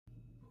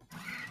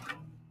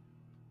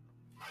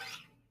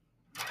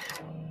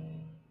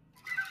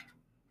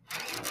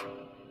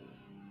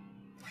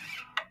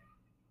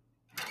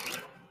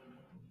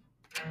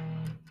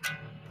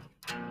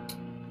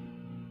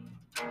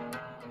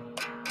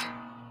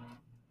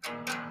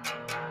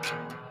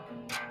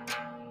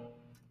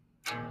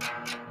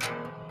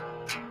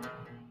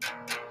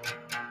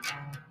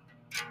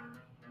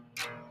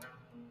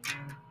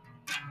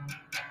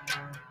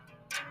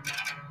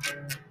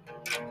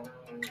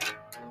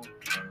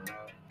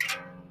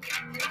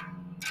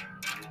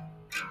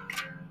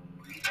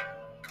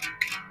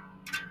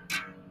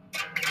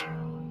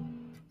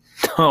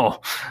Oh,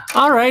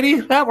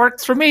 alrighty. That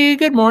works for me.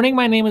 Good morning.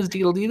 My name is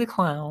Deedledee the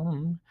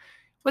Clown.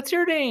 What's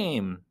your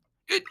name?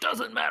 It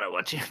doesn't matter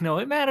what you know.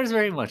 It matters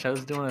very much. I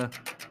was doing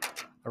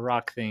a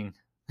rock thing.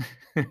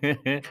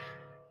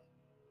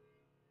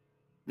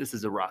 This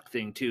is a rock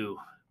thing, too.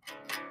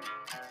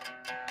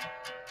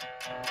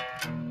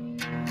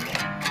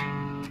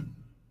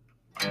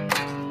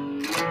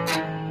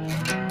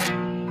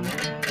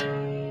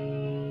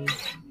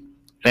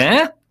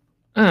 Eh?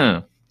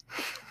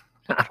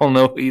 I don't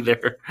know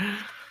either.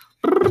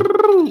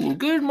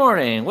 Good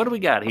morning. What do we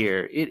got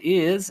here? It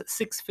is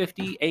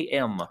 6:50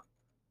 a.m.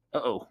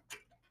 Uh-oh.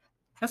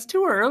 That's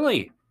too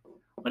early.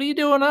 What are you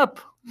doing up?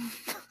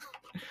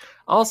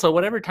 Also,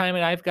 whatever time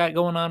I've got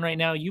going on right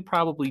now, you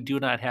probably do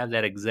not have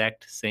that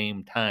exact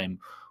same time.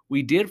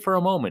 We did for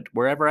a moment.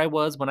 Wherever I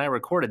was when I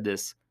recorded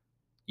this,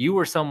 you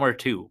were somewhere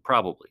too,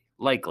 probably.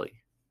 Likely.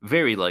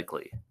 Very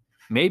likely.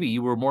 Maybe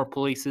you were more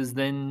places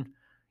than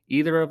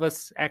either of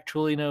us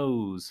actually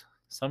knows.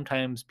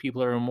 Sometimes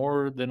people are in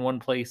more than one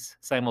place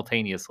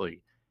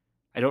simultaneously.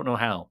 I don't know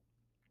how.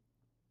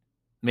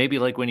 Maybe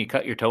like when you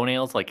cut your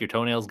toenails, like your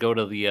toenails go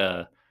to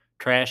the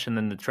trash and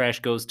then the trash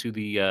goes to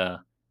the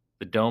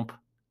dump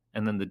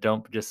and then the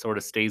dump just sort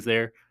of stays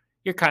there.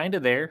 You're kind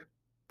of there.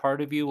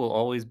 Part of you will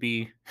always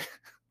be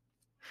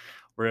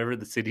wherever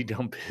the city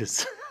dump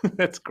is.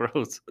 That's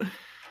gross.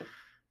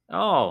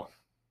 Oh,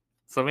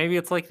 so maybe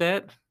it's like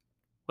that.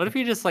 What if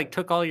you just like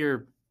took all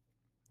your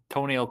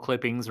toenail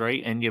clippings,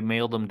 right, and you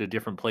mailed them to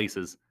different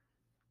places?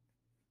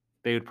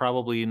 They would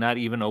probably not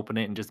even open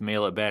it and just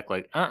mail it back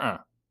like, I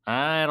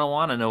don't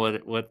want to know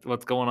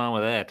what's going on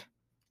with that.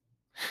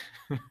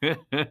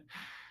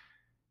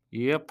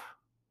 Yep.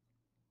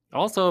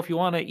 Also, if you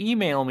want to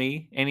email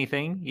me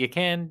anything, you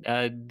can,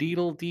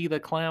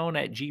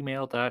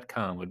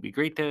 deedledtheclown@gmail.com. Would be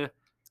great to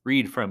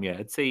read from you.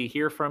 I'd say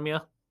hear from you,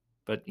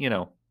 but,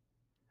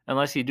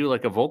 unless you do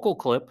like a vocal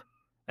clip,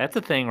 that's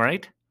a thing,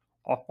 right?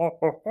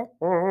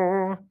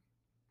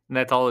 And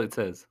that's all it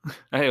says.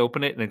 I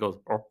open it and it goes,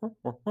 I'm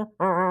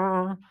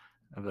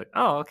like,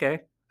 oh,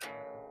 okay.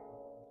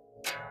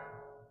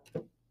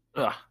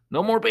 Ugh,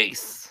 no more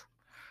bass.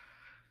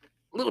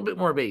 A little bit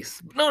more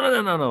bass.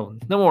 No.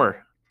 No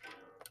more.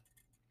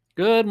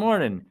 Good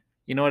morning.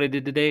 You know what I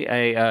did today?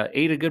 I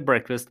ate a good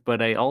breakfast,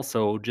 but I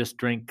also just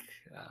drank.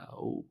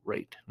 Oh,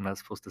 right. I'm not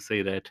supposed to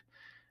say that.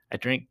 I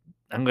drank.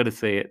 I'm going to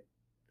say it.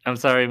 I'm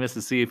sorry,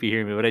 Mrs. C, if you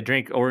hear me, but I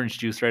drank orange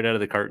juice right out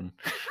of the carton.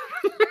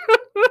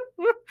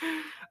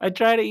 I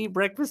try to eat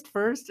breakfast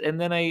first, and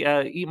then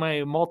I eat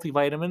my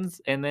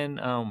multivitamins, and then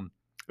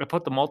I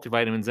put the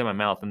multivitamins in my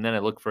mouth, and then I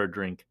look for a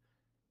drink.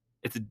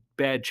 It's a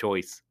bad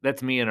choice.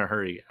 That's me in a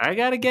hurry. I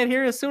gotta get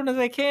here as soon as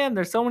I can.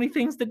 There's so many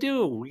things to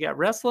do. We got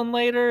wrestling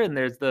later, and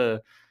there's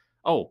the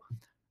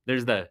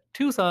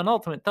Tucson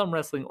Ultimate Thumb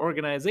Wrestling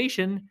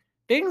Organization.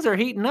 Things are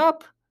heating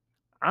up.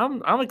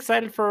 I'm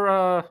excited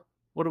for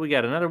what do we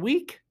got? Another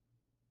week?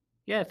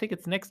 Yeah, I think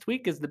it's next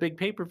week is the big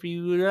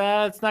pay-per-view.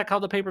 It's not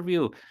called the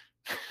pay-per-view.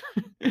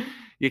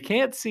 You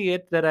can't see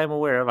it that I'm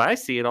aware of. I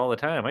see it all the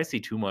time. I see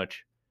too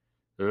much.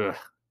 Ugh.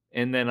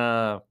 And then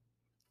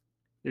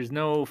there's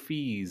no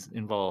fees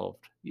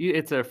involved.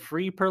 It's a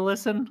free per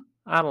listen?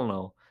 I don't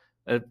know.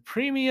 A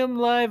premium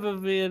live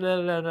event.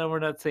 No, we're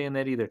not saying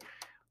that either.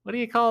 What do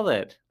you call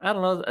that? I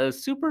don't know. A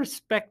super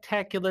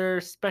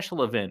spectacular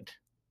special event.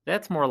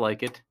 That's more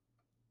like it.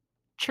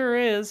 Sure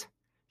is.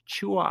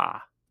 Chua.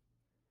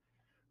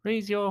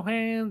 Raise your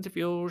hands if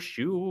you're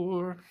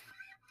sure.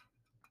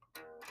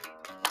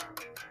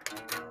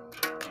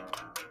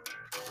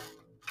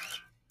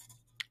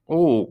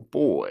 Oh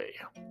boy.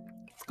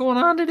 What's going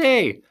on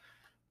today?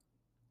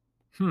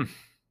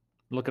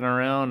 Looking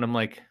around, I'm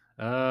like,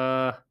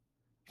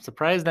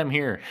 surprised I'm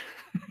here.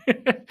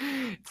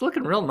 It's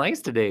looking real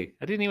nice today.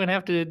 I didn't even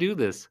have to do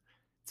this.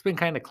 It's been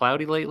kind of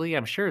cloudy lately.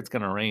 I'm sure it's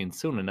going to rain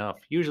soon enough.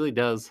 Usually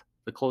does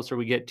the closer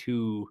we get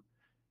to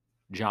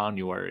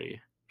January.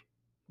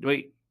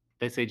 Wait,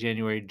 did I say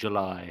January?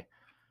 July.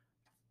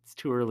 It's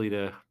too early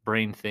to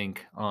brain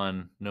think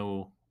on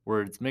no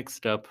words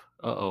mixed up.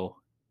 Uh-oh.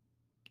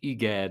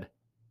 Egad.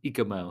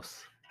 Eka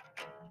mouse.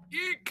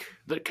 Eek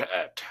the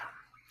cat.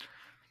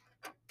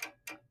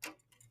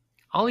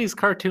 All these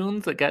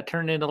cartoons that got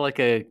turned into like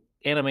a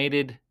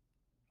animated,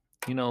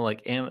 not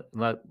like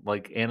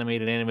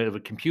animated,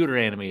 but computer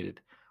animated.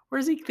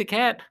 Where's Eek the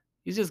cat?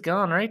 He's just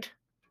gone, right?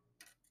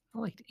 I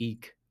liked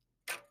Eek.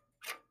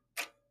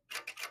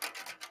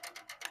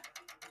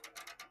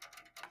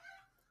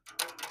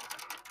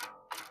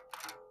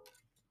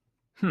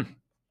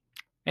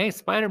 Hey,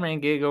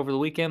 Spider-Man gig over the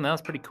weekend. That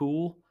was pretty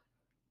cool.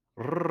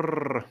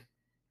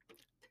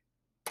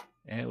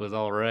 It was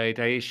all right.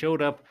 I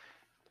showed up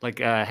like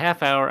a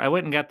half hour. I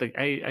went and got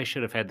I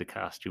should have had the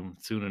costume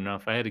soon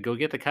enough. I had to go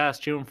get the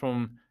costume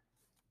from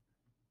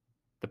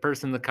the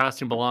person the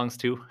costume belongs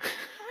to.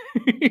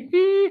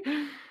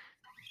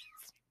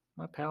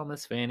 My pal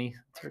Miss Fanny.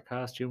 It's her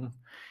costume.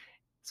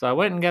 So I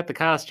went and got the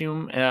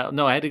costume.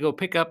 No, I had to go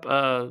pick up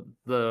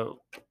the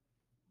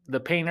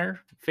painter,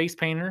 face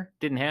painter.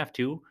 Didn't have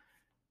to,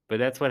 But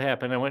that's what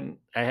happened.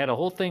 I had a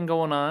whole thing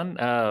going on.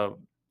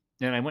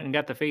 And I went and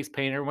got the face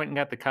painter, went and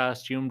got the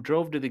costume,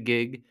 drove to the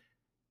gig.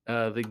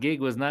 The gig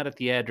was not at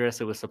the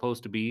address it was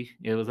supposed to be.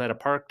 It was at a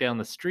park down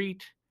the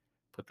street.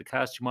 Put the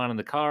costume on in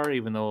the car,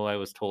 even though I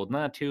was told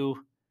not to.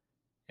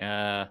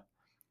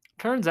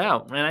 Turns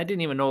out, and I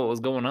didn't even know what was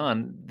going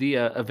on. The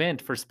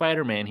event for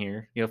Spider-Man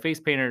here, Face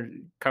Painter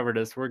covered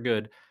us. We're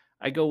good.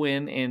 I go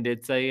in and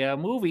it's a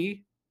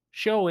movie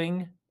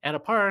showing at a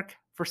park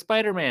for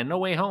Spider-Man: No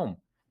Way Home.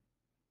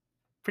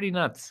 Pretty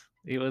nuts.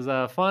 It was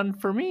fun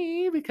for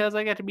me because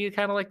I got to be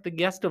kind of like the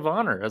guest of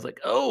honor. I was like,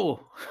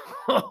 oh,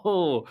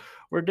 oh,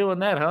 we're doing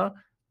that, huh?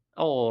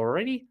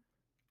 Alrighty.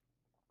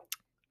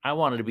 I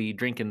wanted to be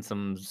drinking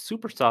some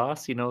super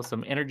sauce,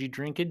 some energy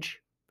drinkage.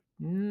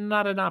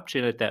 Not an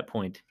option at that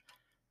point.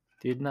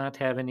 Did not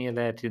have any of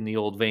that in the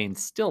old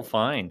veins. Still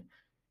fine.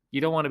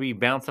 You don't want to be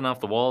bouncing off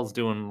the walls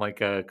doing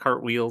like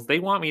cartwheels. They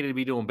want me to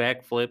be doing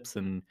backflips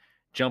and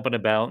jumping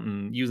about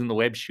and using the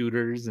web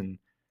shooters, and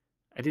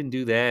I didn't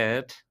do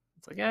that.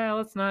 It's like,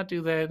 let's not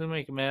do that and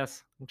make a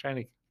mess. I'm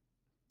trying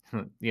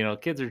to,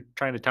 kids are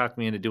trying to talk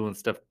me into doing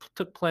stuff.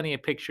 Took plenty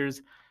of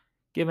pictures,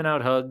 giving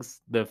out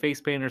hugs. The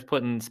face painters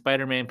putting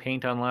Spider-Man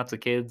paint on lots of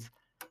kids.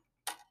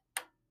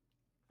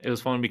 It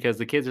was fun because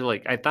the kids are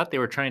like, I thought they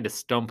were trying to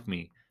stump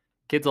me.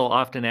 Kids will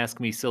often ask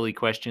me silly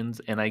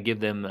questions and I give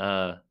them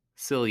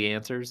silly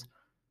answers,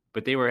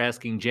 but they were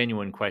asking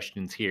genuine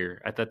questions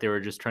here. I thought they were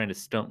just trying to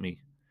stump me.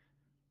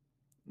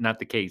 Not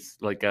the case.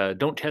 Like,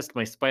 don't test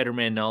my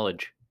Spider-Man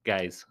knowledge,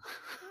 guys.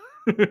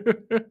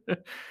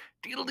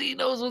 Tweedledee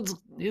knows what's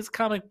his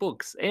comic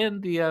books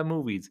and the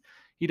movies.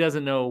 He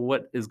doesn't know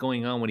what is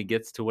going on when he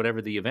gets to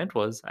whatever the event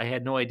was. I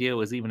had no idea it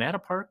was even at a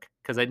park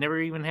because I never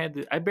even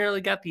had I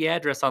barely got the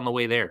address on the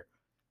way there.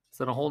 It's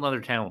in a whole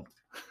nother town.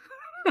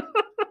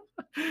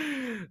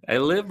 I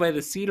live by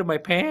the seat of my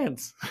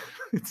pants.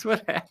 It's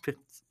what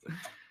happens.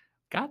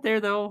 Got there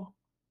though.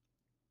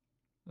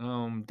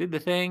 Did the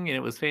thing and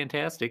it was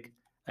fantastic.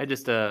 I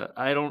just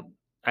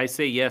I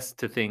say yes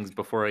to things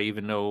before I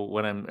even know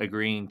what I'm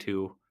agreeing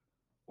to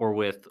or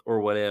with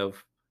or whatever.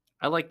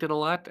 I liked it a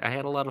lot. I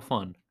had a lot of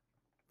fun.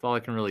 That's all I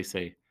can really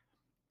say.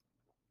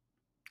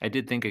 I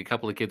did think a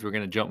couple of kids were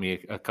going to jump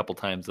me a couple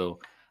times though.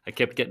 I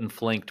kept getting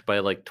flanked by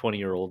like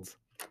 20-year-olds.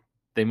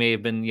 They may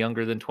have been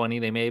younger than 20.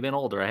 They may have been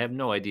older. I have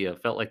no idea.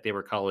 Felt like they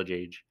were college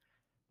age.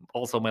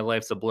 Also, my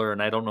life's a blur,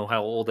 and I don't know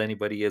how old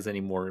anybody is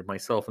anymore,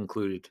 myself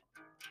included.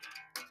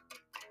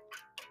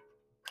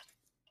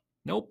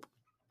 Nope.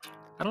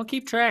 I don't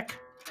keep track.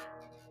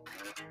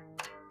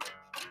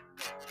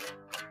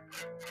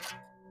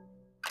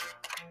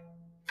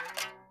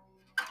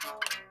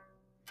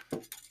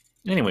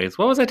 Anyways,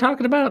 what was I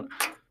talking about?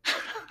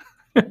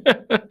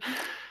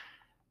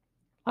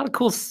 A lot of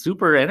cool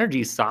super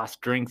energy soft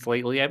drinks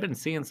lately. I've been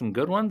seeing some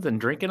good ones and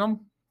drinking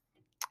them.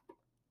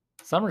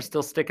 Some are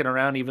still sticking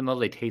around even though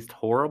they taste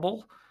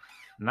horrible.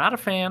 Not a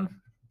fan.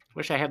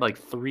 Wish I had like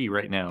 3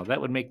 right now. That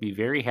would make me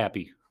very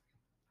happy.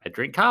 I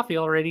drink coffee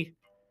already.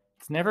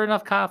 It's never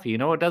enough coffee. You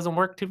know what doesn't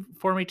work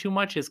for me too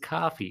much is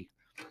coffee.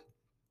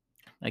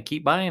 I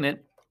keep buying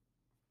it.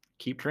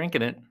 Keep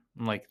drinking it.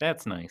 I'm like,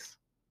 that's nice.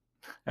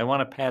 I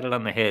want to pat it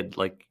on the head.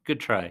 Like, good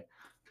try.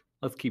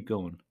 Let's keep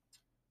going.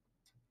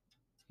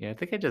 Yeah, I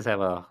think I just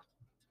have I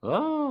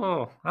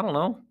don't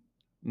know.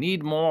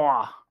 Need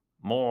more.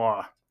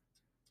 More.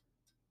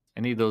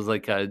 I need those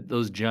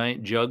those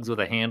giant jugs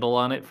with a handle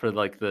on it for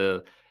like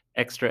the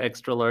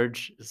extra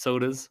large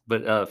sodas,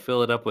 but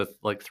fill it up with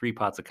like 3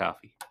 pots of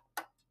coffee.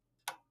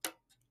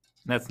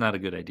 That's not a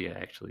good idea,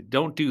 actually.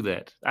 Don't do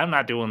that. I'm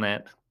not doing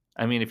that.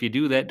 I mean, if you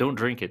do that, don't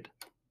drink it.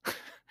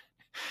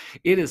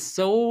 It is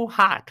so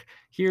hot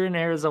here in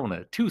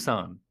Arizona,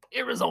 Tucson,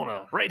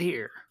 Arizona, right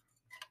here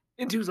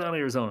in Tucson,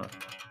 Arizona.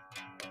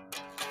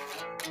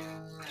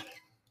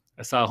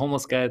 I saw a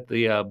homeless guy at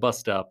the bus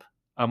stop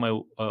on my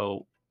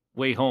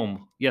way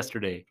home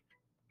yesterday,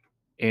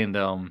 and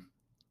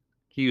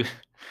he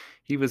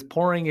was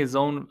pouring his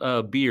own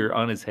beer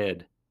on his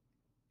head,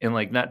 and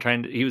like not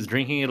trying to. He was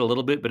drinking it a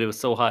little bit, but it was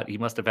so hot he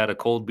must have had a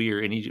cold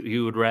beer, and he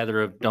would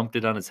rather have dumped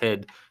it on his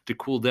head to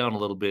cool down a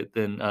little bit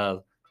than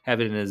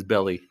have it in his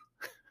belly.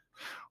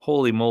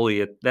 Holy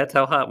moly! That's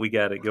how hot we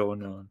got it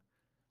going on.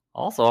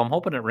 Also, I'm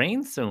hoping it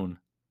rains soon.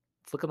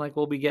 It's looking like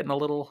we'll be getting a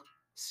little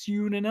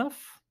soon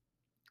enough.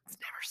 It's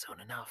never soon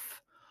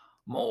enough.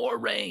 More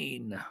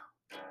rain.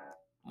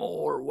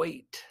 More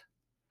weight.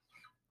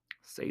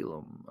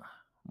 Salem.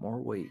 More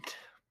weight.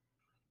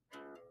 I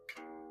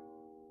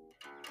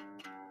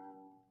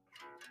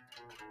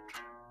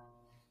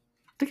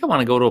think I want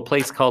to go to a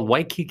place called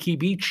Waikiki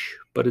Beach,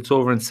 but it's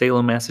over in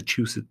Salem,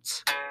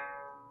 Massachusetts.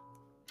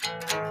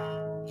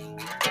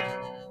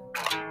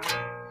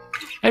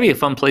 That'd be a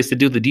fun place to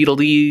do the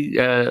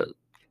Deedledee.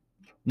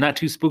 Not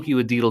too spooky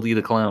with Deedledee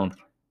the Clown.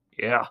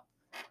 Yeah.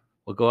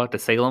 We'll go out to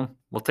Salem.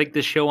 We'll take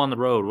this show on the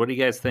road. What do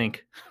you guys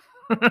think?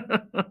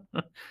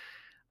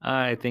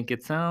 I think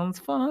it sounds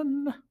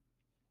fun.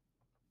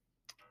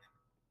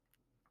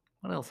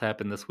 What else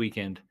happened this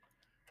weekend?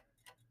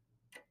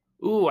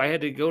 Ooh, I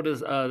had to go to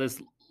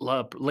this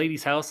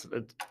lady's house.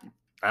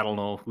 I don't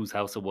know whose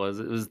house it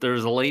was. There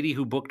was a lady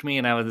who booked me,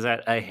 and I was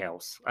at a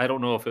house. I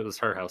don't know if it was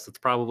her house. It's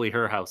probably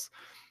her house.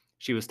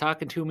 She was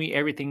talking to me.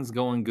 Everything's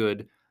going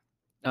good.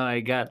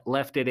 I got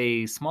left at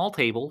a small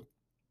table.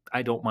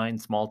 I don't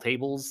mind small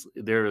tables.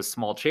 There are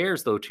small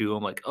chairs though too.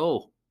 I'm like,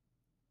 oh.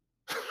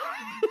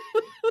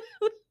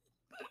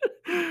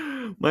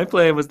 My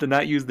plan was to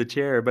not use the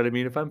chair, but I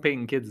mean, if I'm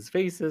painting kids'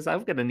 faces,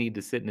 I'm gonna need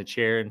to sit in a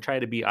chair and try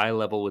to be eye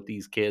level with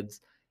these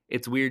kids.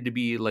 It's weird to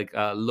be like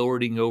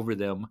lording over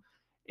them.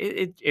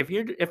 If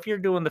you're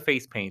doing the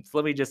face paints,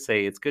 let me just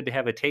say it's good to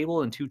have a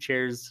table and 2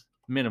 chairs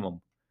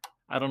minimum.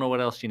 I don't know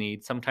what else you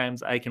need.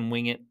 Sometimes I can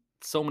wing it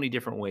so many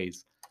different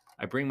ways.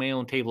 I bring my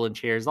own table and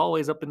chairs,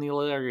 always up in the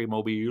Larry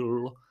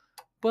Mobile.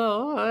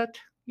 But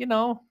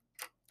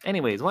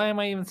anyways, why am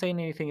I even saying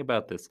anything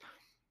about this?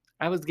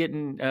 I was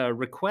getting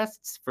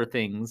requests for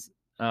things,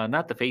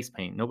 not the face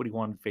paint. Nobody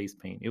wanted face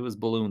paint. It was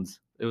balloons.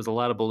 It was a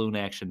lot of balloon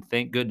action.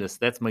 Thank goodness.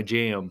 That's my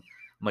jam.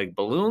 I'm like,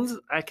 balloons,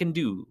 I can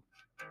do.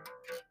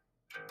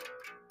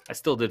 I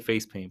still did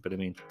face paint, but I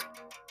mean,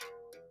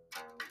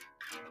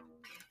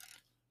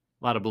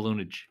 a lot of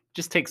balloonage.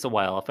 Just takes a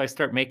while. If I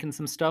start making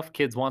some stuff,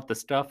 kids want the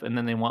stuff, and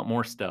then they want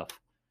more stuff.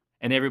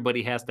 And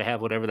everybody has to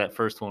have whatever that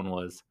first one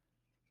was.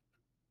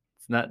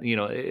 It's not,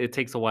 it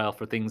takes a while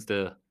for things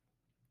to,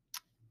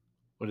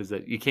 what is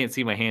it? You can't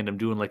see my hand. I'm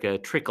doing like a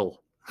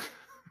trickle.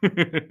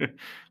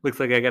 Looks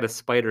like I got a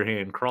spider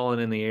hand crawling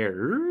in the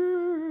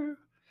air.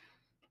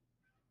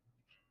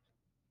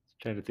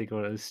 Trying to think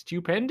of it.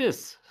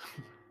 Stupendous.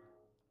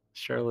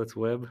 Charlotte's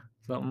Web,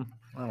 something.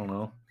 I don't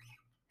know.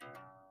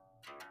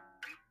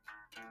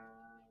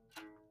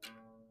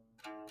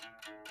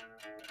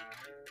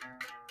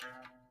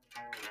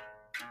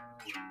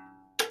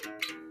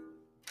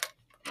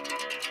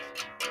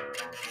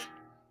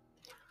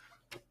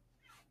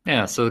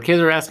 Yeah, so the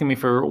kids are asking me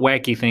for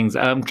wacky things.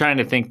 I'm trying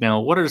to think now.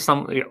 What are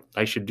some?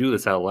 I should do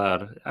this out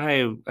loud.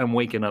 I am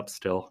waking up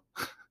still.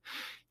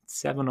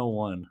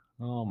 7:01.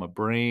 Oh, my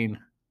brain.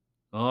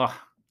 Oh,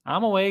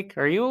 I'm awake.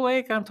 Are you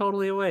awake? I'm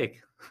totally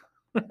awake.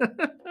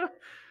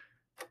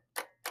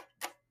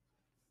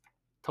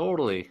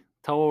 Totally,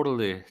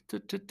 dude.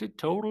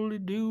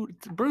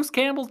 It's Bruce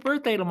Campbell's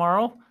birthday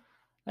tomorrow.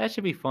 That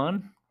should be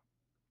fun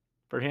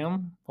for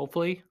him.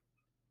 Hopefully.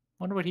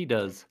 Wonder what he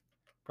does.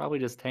 Probably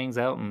just hangs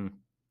out and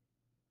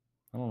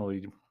I don't know.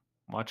 He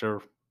watch a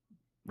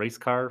race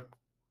car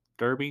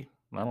derby.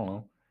 I don't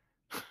know.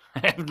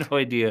 I have no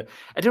idea.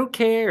 I don't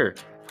care.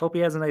 Hope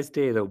he has a nice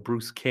day though,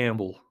 Bruce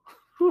Campbell.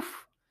 Whew.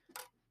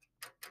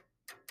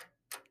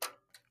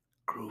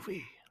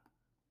 Groovy.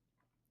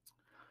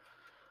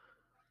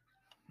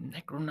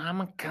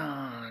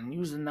 Necronomicon.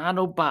 Use an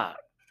Autobot.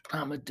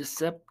 I'm a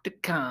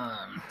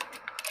Decepticon.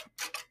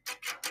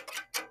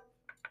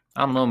 I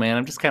don't know, man.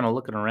 I'm just kind of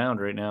looking around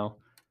right now.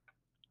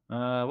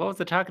 What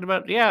was I talking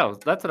about? Yeah,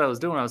 that's what I was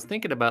doing. I was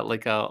thinking about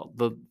like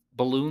the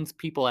balloons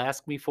people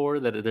ask me for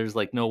that there's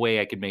like no way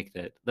I could make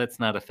that. That's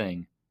not a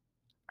thing.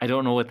 I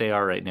don't know what they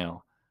are right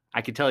now.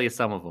 I could tell you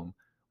some of them.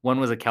 One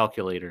was a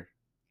calculator.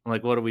 I'm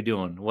like, what are we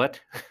doing? What?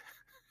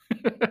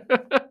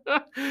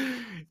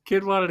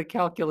 Kid wanted a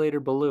calculator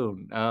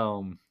balloon.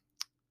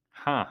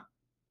 Huh.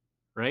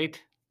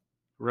 Right?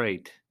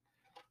 Right.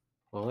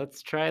 Well,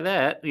 let's try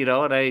that.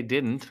 And I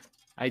didn't.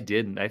 I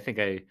think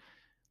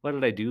what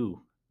did I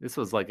do? This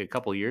was like a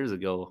couple years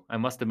ago. I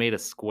must have made a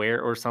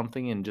square or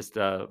something and just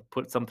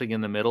put something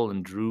in the middle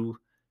and drew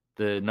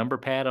the number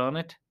pad on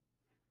it.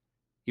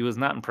 He was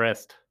not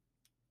impressed.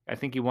 I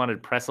think he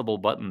wanted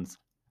pressable buttons.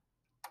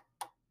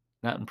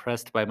 Not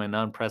impressed by my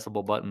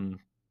non-pressable button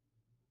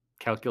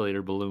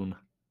calculator balloon.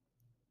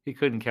 He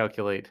couldn't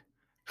calculate.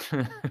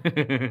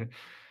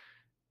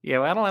 Yeah,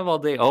 well, I don't have all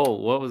day. Oh,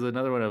 what was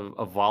another one?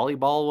 A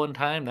volleyball one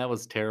time? That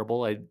was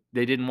terrible.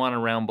 They didn't want a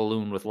round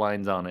balloon with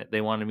lines on it.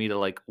 They wanted me to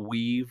like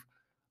weave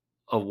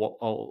a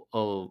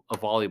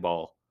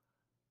volleyball.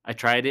 I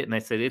tried it and I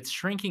said it's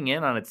shrinking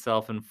in on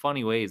itself in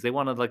funny ways. They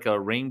wanted like a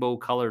rainbow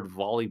colored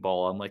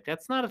volleyball. I'm like,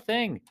 that's not a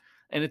thing.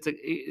 And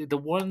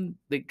the one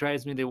that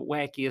drives me the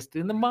wackiest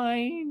in the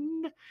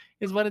mind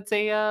is when it's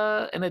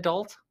an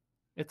adult.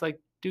 It's like,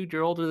 dude,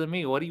 you're older than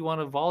me. What do you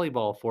want a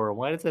volleyball for?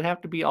 Why does it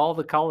have to be all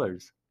the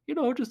colors?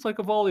 Just like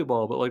a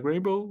volleyball, but like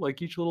rainbow,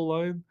 like each little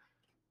line.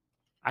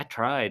 I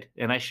tried,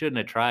 and I shouldn't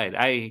have tried.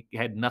 I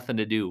had nothing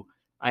to do.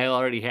 I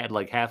already had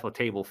like half a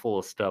table full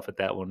of stuff at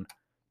that one.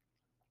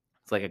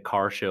 It's like a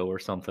car show or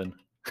something.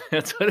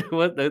 That's what it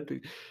was.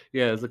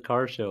 Yeah, it was a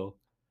car show.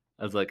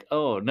 I was like,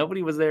 oh,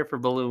 nobody was there for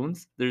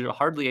balloons. There's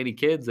hardly any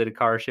kids at a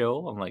car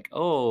show. I'm like,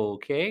 oh,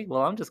 okay.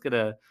 Well, I'm just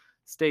gonna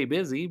stay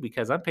busy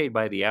because I'm paid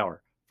by the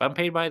hour. If I'm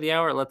paid by the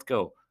hour, let's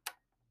go.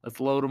 Let's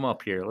load them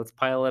up here. Let's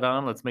pile it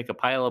on. Let's make a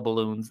pile of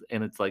balloons.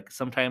 And it's like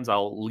sometimes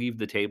I'll leave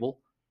the table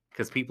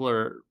because people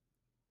are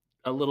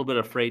a little bit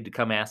afraid to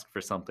come ask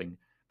for something.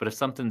 But if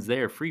something's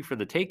there free for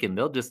the taking,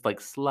 they'll just like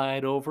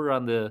slide over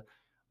on the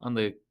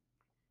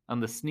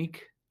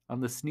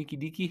sneaky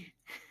deaky.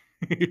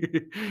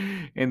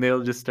 And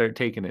they'll just start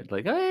taking it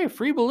like, hey,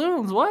 free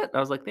balloons. What? I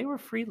was like, they were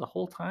free the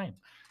whole time.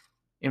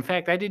 In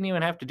fact, I didn't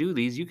even have to do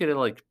these. You could have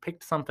like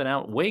picked something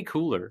out way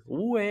cooler.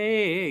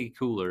 Way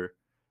cooler.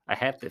 A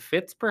hat that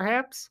fits,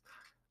 perhaps?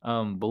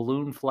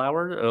 Balloon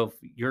flower of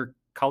your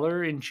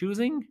color in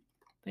choosing?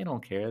 They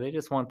don't care. They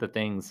just want the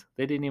things.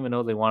 They didn't even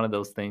know they wanted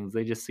those things.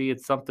 They just see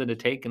it's something to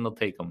take and they'll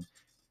take them.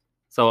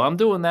 So I'm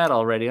doing that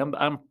already.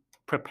 I'm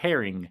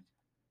preparing.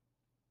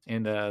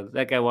 And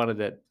that guy wanted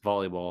that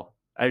volleyball.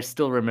 I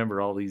still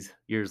remember all these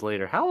years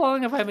later. How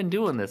long have I been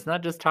doing this?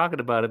 Not just talking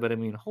about it, but I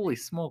mean, holy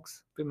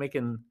smokes. Been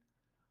making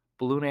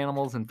balloon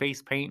animals and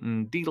face paint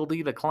and Deedle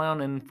Dee the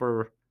clowning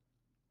for a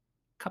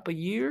couple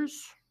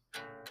years.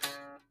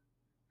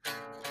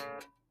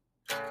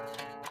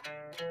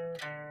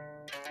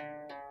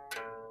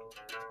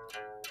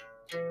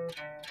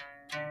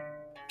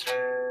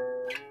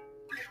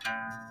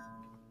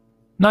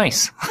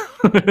 Nice.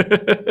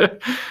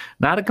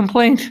 Not a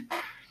complaint.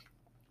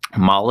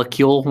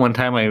 Molecule. One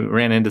time I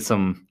ran into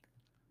some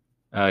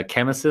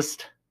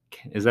chemist.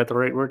 Is that the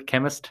right word?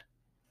 Chemist?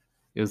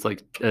 It was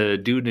like a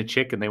dude and a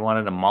chick, and they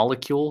wanted a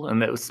molecule,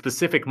 and that was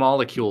specific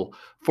molecule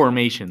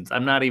formations.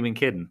 I'm not even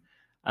kidding.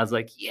 I was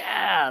like,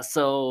 yeah,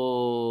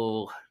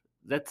 so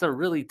that's a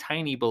really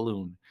tiny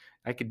balloon.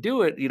 I could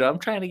do it. I'm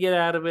trying to get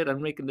out of it.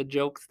 I'm making the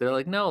jokes. They're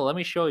like, no, let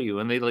me show you.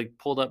 And they like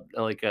pulled up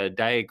like a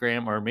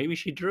diagram, or maybe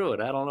she drew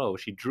it. I don't know.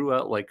 She drew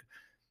out like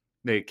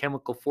the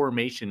chemical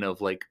formation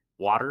of like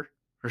water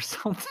or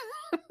something.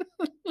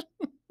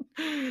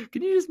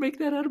 Can you just make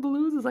that out of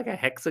balloons? It's like a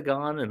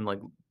hexagon and like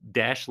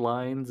dash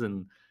lines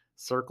and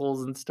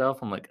circles and stuff.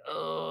 I'm like,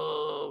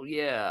 oh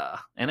yeah.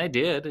 And I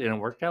did, and it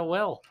worked out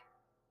well.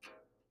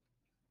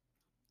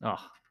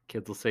 Oh,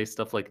 kids will say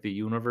stuff like the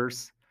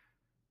universe.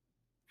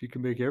 If you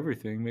can make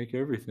everything, make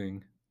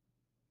everything.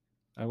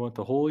 I want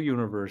the whole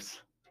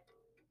universe.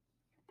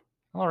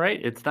 All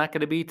right, it's not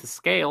going to be to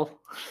scale.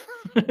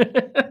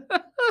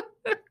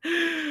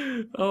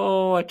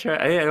 Oh, I try.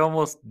 I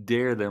almost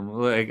dare them.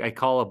 Like I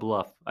call a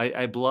bluff.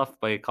 I bluff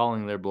by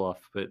calling their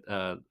bluff, but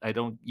I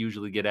don't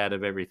usually get out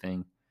of everything.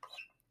 In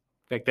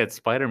fact, that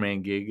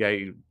Spider-Man gig,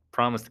 I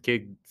promised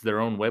kids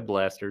their own web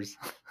blasters.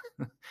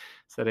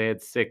 Said I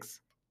had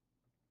 6,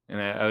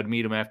 and I would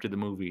meet them after the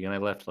movie, and I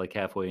left like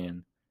halfway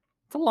in.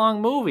 It's a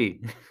long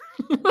movie.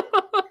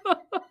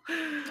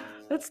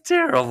 That's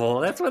terrible.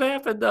 That's what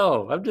happened,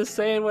 though. I'm just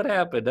saying what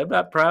happened. I'm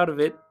not proud of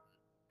it.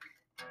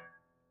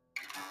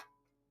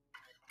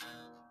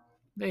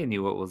 They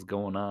knew what was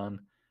going on.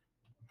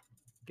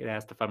 Get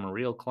asked if I'm a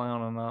real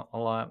clown a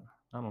lot.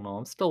 I don't know.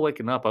 I'm still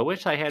waking up. I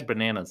wish I had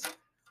bananas.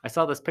 I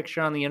saw this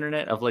picture on the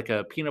internet of like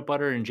a peanut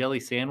butter and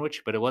jelly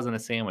sandwich, but it wasn't a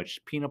sandwich.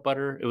 Peanut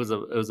butter. It was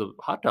a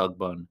hot dog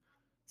bun.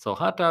 So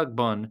hot dog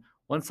bun,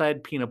 one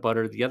side peanut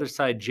butter, the other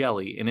side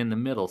jelly, and in the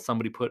middle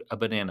somebody put a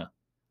banana.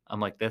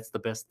 I'm like, that's the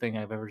best thing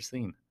I've ever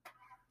seen.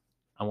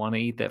 I want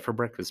to eat that for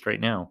breakfast right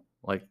now.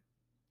 Like,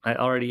 I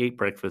already ate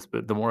breakfast,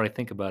 but the more I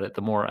think about it,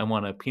 the more I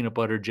want a peanut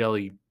butter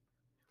jelly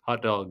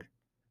hot dog.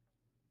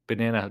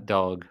 Banana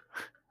dog.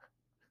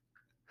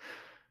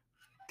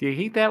 Do you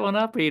heat that one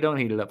up or you don't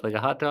heat it up like a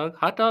hot dog?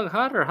 Hot dog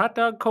hot or hot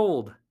dog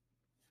cold?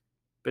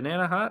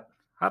 Banana hot?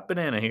 Hot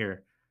banana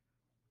here.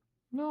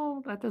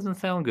 No, that doesn't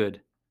sound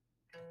good.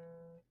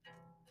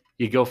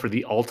 You go for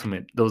the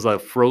ultimate. Those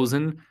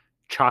frozen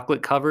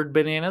chocolate covered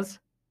bananas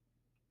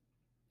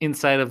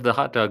inside of the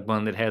hot dog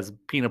bun that has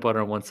peanut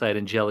butter on one side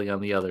and jelly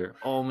on the other.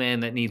 Oh man,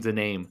 that needs a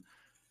name.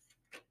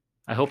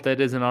 I hope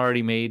that isn't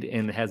already made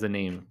and has a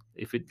name.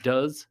 If it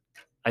does,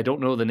 I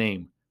don't know the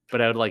name, but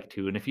I would like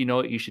to. And if you know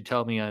it, you should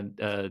tell me on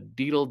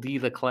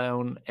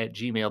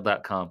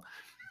deedledtheclown@gmail.com.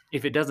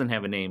 If it doesn't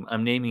have a name,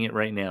 I'm naming it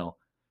right now.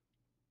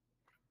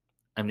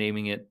 I'm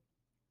naming it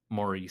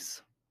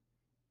Maurice.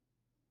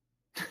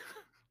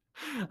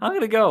 I'm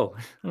going to go.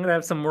 I'm going to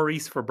have some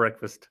Maurice for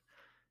breakfast.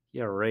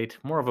 Yeah, right.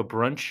 More of a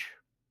brunch.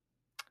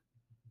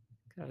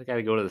 I got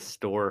to go to the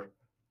store.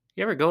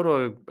 You ever go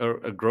to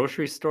a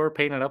grocery store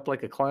painted up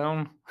like a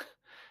clown?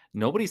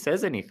 Nobody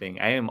says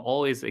anything. I am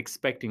always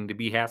expecting to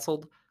be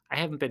hassled. I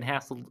haven't been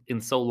hassled in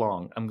so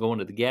long. I'm going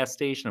to the gas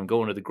station. I'm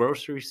going to the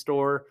grocery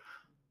store.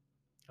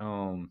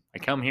 I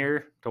come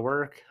here to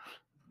work.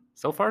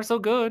 So far, so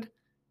good.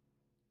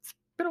 It's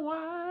been a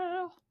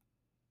while.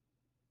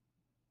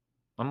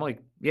 I'm like,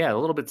 yeah, a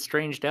little bit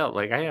stranged out.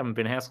 Like, I haven't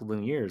been hassled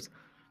in years.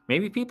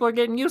 Maybe people are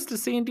getting used to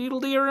seeing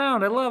Deedle Dee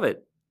around. I love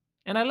it.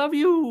 And I love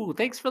you.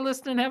 Thanks for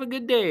listening. Have a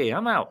good day.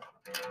 I'm out.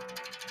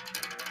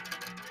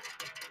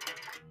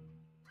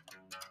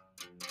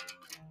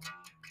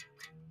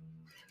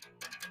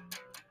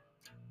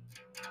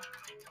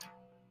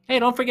 Hey,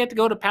 don't forget to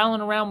go to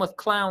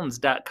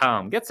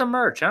pallingaroundwithclowns.com. Get some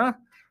merch, huh?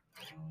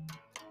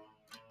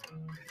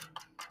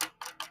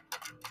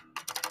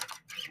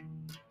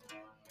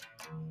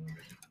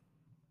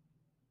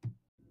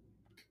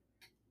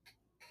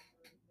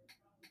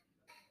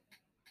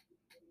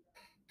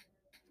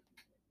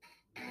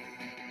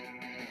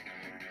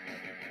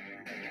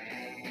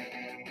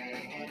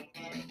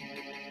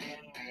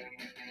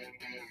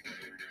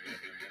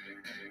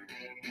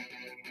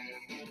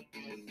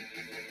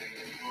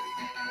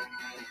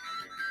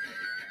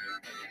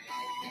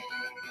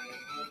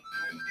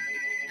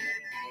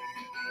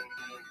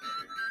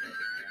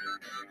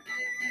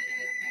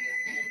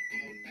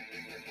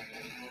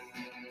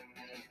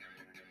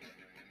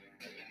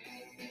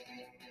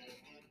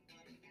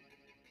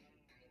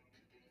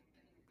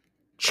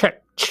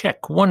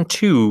 Check 1,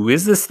 2.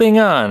 Is this thing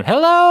on?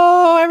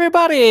 Hello,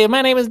 everybody.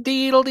 My name is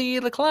Deedle Dee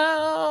the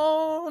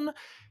Clown,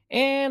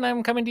 and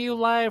I'm coming to you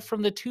live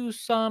from the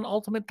Tucson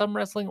Ultimate Thumb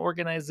Wrestling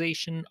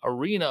Organization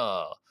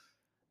Arena.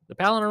 The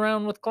Palin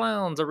Around with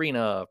Clowns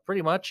Arena,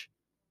 pretty much.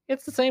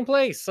 It's the same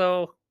place,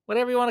 so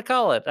whatever you want to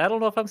call it. I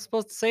don't know if I'm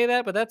supposed to say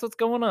that, but that's what's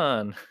going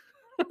on.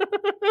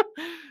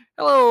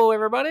 Hello,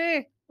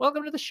 everybody.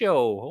 Welcome to the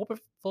show.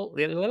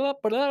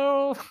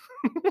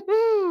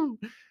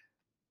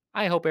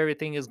 I hope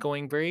everything is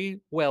going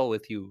very well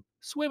with you.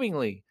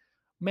 Swimmingly,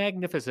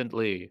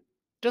 magnificently.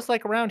 Just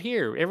like around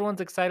here, everyone's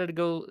excited to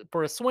go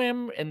for a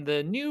swim in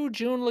the new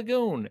June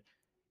Lagoon.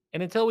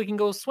 And until we can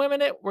go swim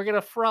in it, we're going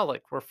to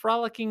frolic. We're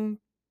frolicking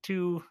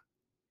to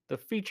the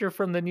feature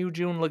from the new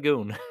June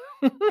Lagoon.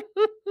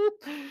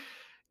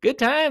 Good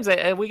times.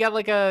 We got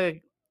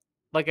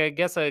I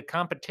guess a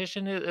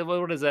competition.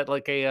 What is that?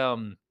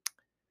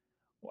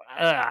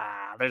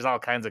 There's all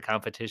kinds of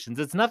competitions.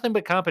 It's nothing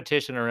but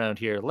competition around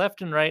here,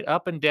 left and right,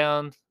 up and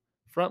down,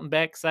 front and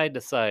back, side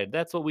to side.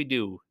 That's what we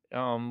do.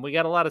 We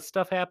got a lot of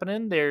stuff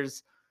happening.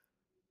 There's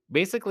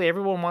basically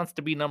everyone wants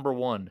to be number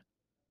one.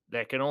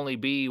 There can only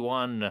be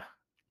one.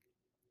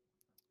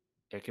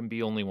 There can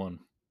be only one.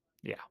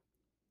 Yeah.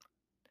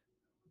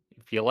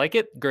 If you like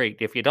it, great.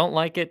 If you don't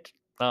like it,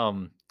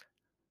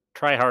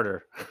 try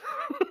harder.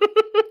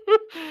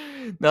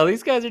 No,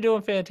 these guys are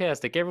doing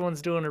fantastic.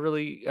 Everyone's doing a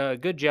really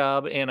good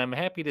job, and I'm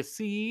happy to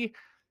see.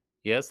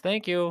 Yes,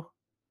 thank you.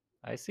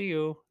 I see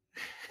you.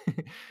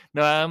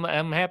 No,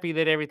 I'm happy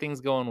that everything's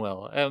going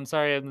well. I'm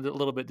sorry I'm a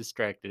little bit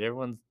distracted.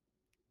 Everyone's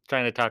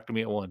trying to talk to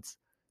me at once.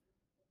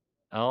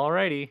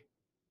 Alrighty.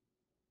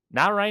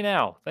 Not right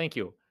now. Thank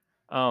you.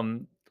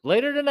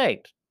 Later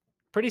tonight.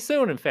 Pretty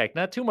soon, in fact.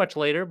 Not too much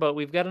later, but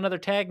we've got another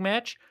tag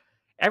match.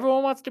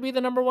 Everyone wants to be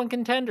the number one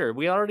contender.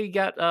 We already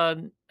got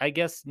I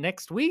guess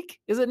next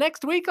week. Is it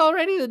next week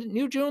already? The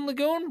new June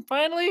Lagoon,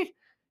 finally?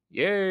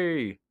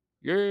 Yay.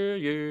 Yeah,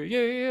 yeah,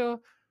 yeah.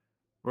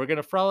 We're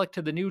gonna frolic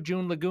to the new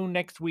June Lagoon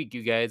next week,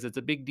 you guys. It's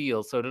a big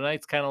deal. So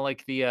tonight's kind of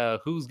like the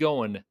who's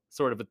going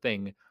sort of a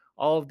thing.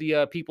 All of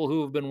the people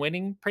who have been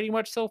winning pretty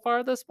much so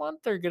far this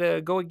month are gonna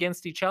go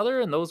against each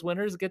other, and those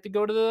winners get to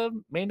go to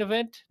the main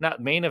event.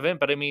 Not main event,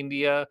 but I mean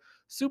the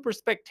super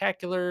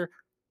spectacular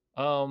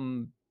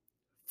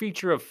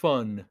feature of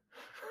fun.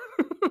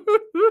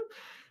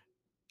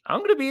 I'm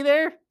gonna be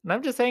there, and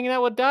I'm just hanging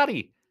out with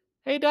Dottie.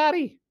 Hey,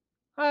 Dottie.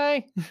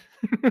 Hi.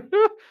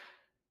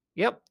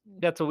 Yep,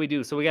 that's what we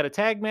do. So we got a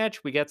tag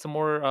match. We got some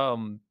more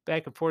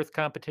back and forth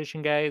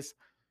competition, guys,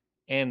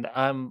 and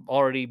I'm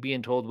already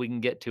being told we can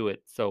get to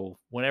it. So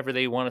whenever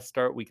they want to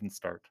start, we can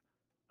start.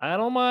 I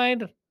don't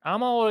mind.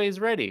 I'm always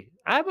ready.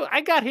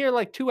 I got here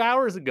like 2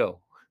 hours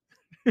ago.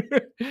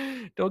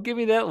 Don't give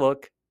me that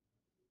look.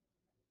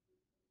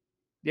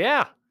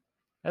 Yeah,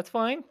 that's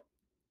fine.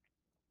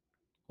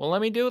 Well,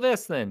 let me do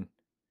this then.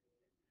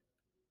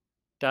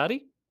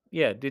 Dottie?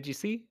 Yeah, did you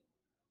see?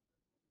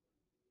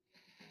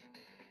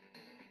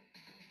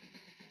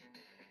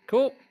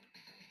 Cool.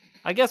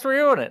 I guess we're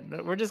doing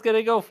it. We're just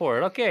gonna go for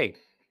it. Okay.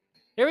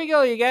 Here we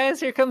go, you guys.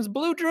 Here comes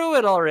Blue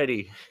Druid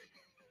already.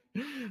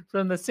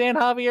 From the San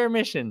Javier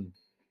mission.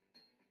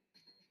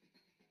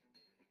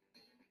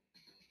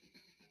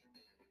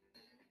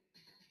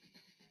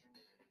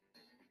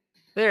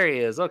 There he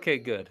is. Okay,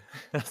 good.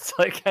 It's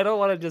like I don't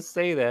want to just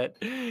say that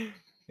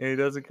and he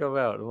doesn't come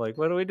out. I'm like,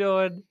 what are we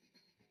doing?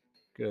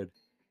 Good.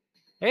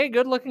 Hey,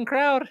 good looking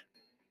crowd.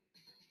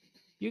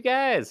 You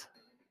guys.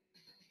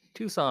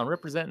 Tucson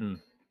representing.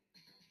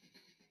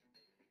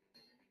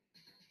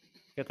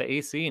 Got the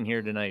AC in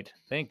here tonight.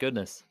 Thank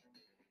goodness.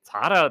 It's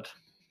hot out.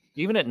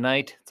 Even at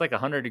night, it's like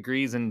 100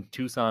 degrees in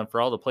Tucson for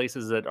all the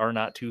places that are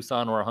not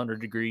Tucson or 100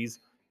 degrees.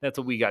 That's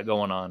what we got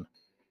going on.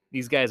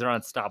 These guys are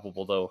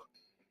unstoppable, though.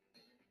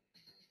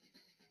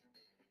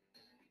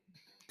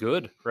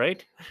 Good,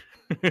 right?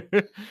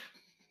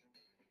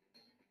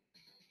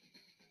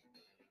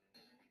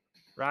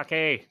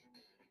 Rocky.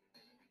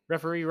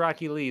 Referee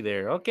Rocky Lee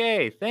there.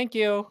 Okay, thank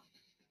you.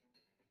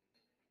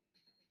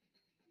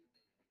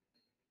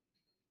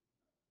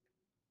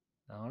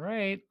 All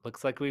right.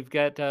 Looks like we've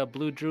got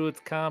Blue Druids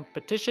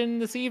competition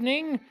this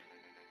evening.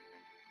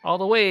 All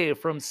the way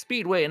from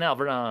Speedway in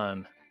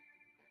Alvernon.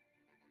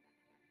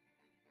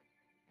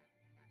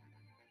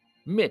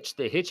 Mitch,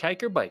 the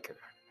hitchhiker biker.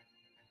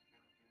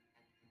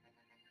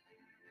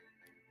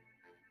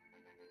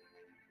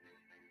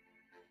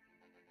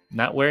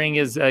 Not wearing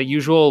his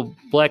usual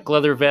black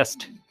leather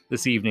vest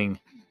this evening.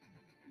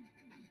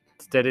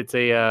 Instead, it's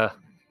a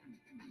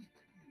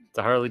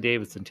Harley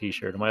Davidson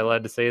t-shirt. Am I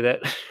allowed to say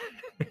that?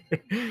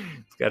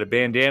 It's got a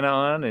bandana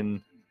on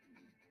and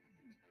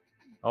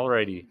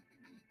alrighty.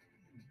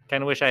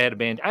 Kind of wish I had a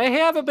bandana. I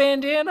have a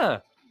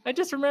bandana. I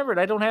just remembered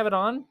I don't have it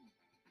on,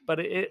 but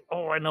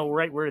oh, I know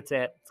right where it's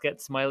at. It's got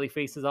smiley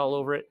faces all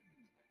over it.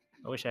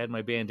 I wish I had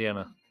my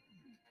bandana.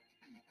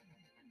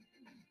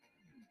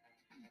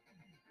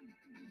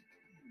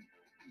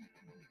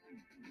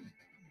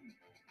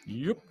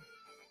 Yep.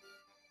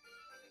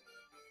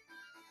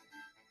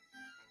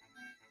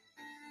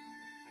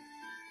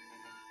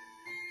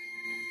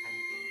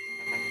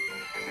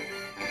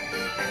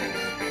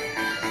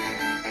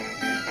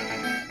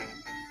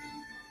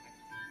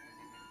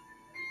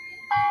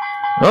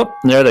 Oh,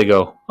 there they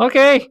go.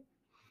 Okay. I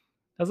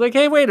was like,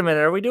 hey, wait a minute.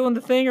 Are we doing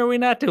the thing or are we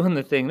not doing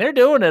the thing? They're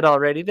doing it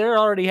already. They're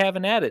already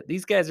having at it.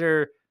 These guys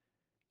are,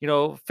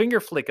 finger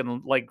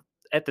flicking like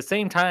at the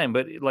same time,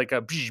 but like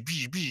a bzz,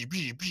 bzz, bzz,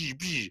 bzz, bzz,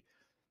 bzz.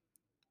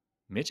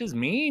 Mitch is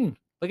mean.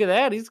 Look at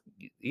that.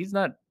 He's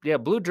not. Yeah,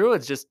 Blue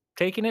Druid's just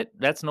taking it.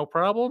 That's no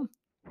problem.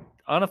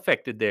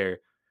 Unaffected there.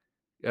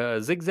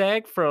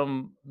 Zigzag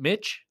from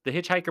Mitch, the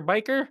hitchhiker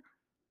biker.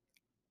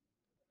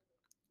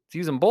 He's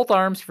using both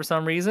arms for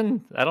some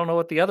reason. I don't know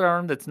what the other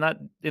arm that's not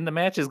in the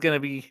match is going to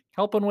be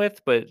helping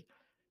with, but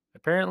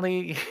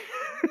apparently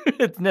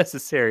it's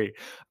necessary.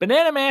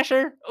 Banana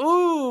masher.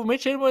 Ooh,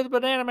 Mitch in with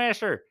banana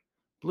masher.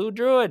 Blue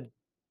Druid.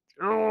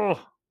 Oh,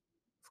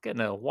 it's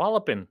getting a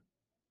walloping.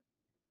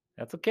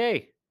 That's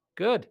okay.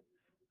 Good.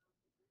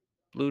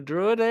 Blue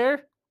Druid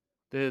there.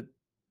 The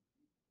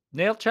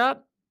nail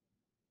chop.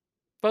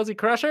 Fuzzy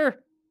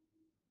Crusher.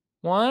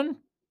 1,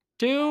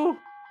 2.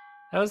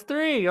 That was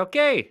 3.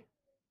 Okay.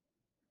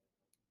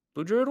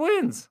 Blue Druid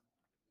wins.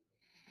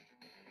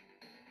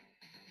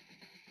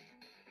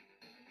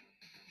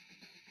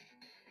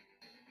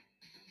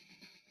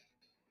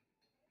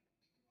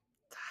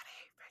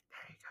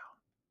 There you go.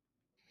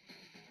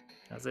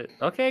 That's it.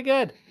 Okay,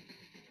 good.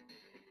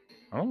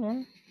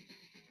 Oh.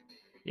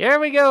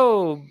 Here we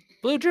go.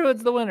 Blue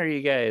Druid's the winner,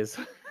 you guys.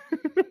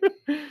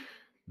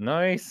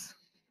 Nice.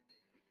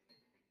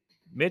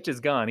 Mitch is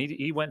gone.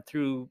 He went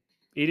through.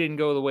 He didn't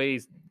go the way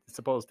he's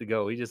supposed to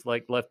go. He just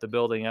like left the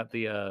building at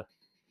the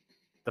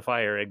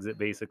fire exit,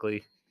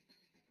 basically.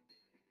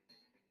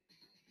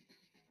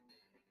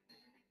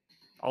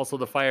 Also,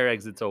 the fire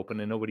exit's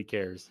open and nobody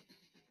cares.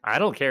 I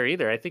don't care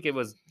either. I think it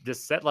was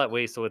just set that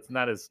way so it's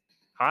not as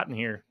hot in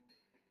here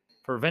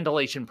for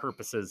ventilation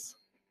purposes.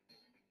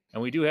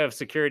 And we do have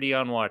security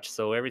on watch,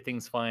 so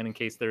everything's fine in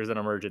case there's an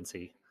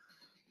emergency.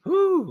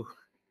 Whoo!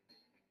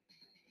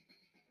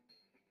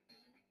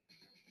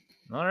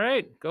 All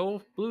right,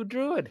 go Blue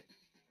Druid.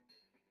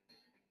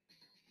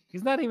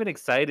 He's not even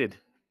excited.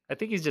 I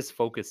think he's just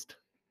focused.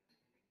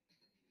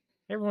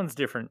 Everyone's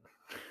different.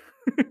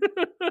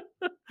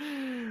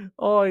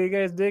 Oh, you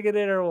guys digging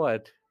it or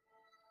what?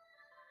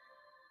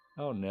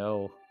 Oh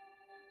no.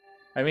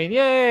 I mean,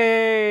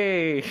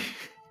 yay!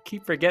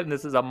 Keep forgetting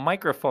this is a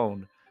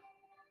microphone.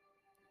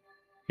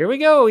 Here we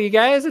go, you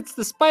guys. It's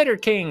the Spider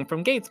King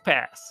from Gates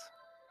Pass.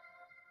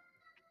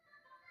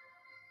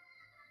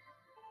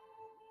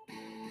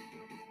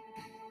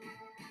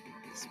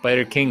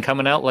 Spider King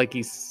coming out like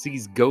he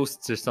sees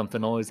ghosts or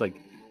something, always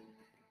like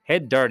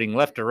head darting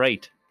left to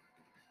right.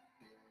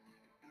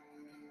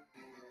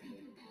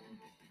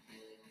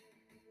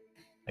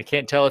 I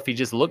can't tell if he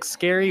just looks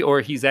scary or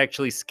he's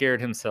actually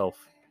scared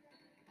himself.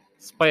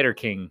 Spider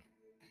King.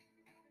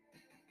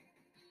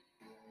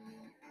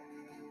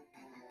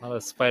 A lot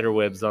of spider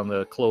webs on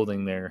the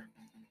clothing there.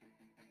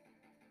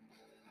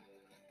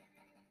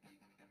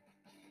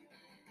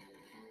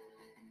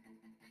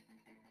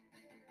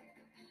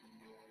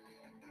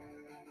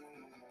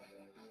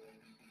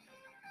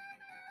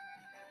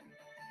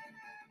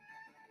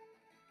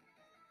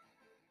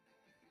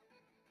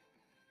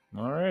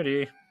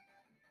 Alrighty.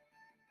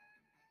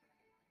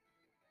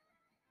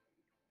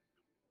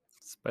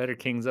 Spider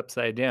King's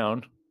upside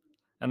down.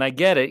 And I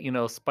get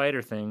it,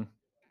 spider thing.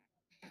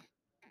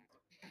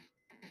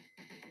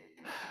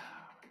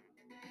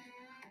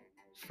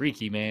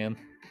 Freaky, man.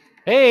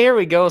 Hey, here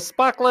we go.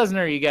 Spock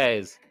Lesnar, you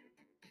guys.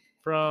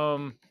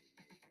 From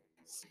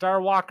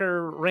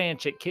Starwalker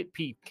Ranch at Kit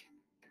Peak.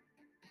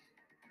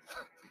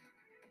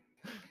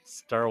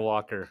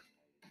 Starwalker.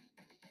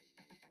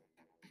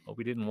 Hope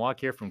we didn't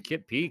walk here from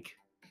Kit Peak.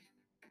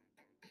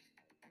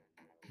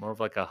 More of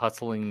like a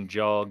hustling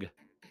jog.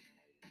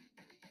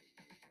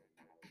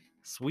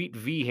 Sweet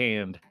V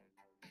hand.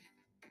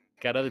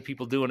 Got other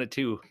people doing it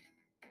too.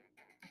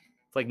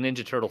 It's like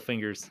Ninja Turtle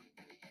fingers.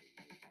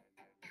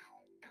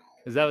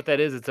 Is that what that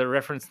is? It's a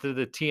reference to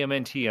the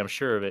TMNT, I'm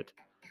sure of it.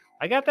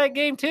 I got that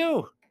game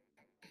too.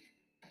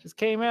 Just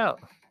came out.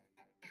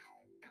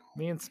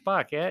 Me and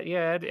Spock.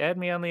 Add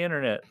me on the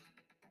internet.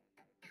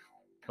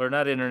 Or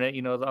not internet,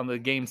 on the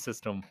game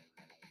system.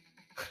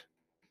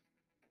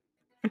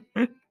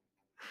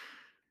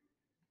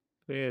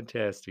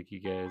 Fantastic,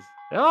 you guys.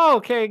 Oh,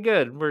 okay,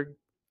 good. We're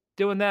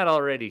doing that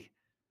already.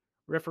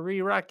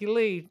 Referee Rocky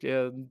Lee.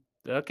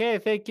 Okay,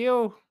 thank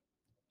you.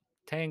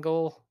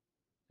 Tangle.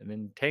 And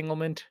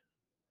entanglement.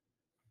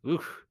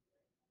 Oof.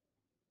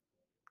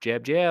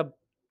 Jab, jab.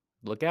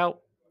 Look out.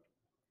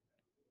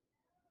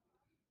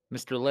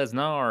 Mr.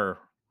 Lesnar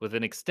with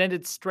an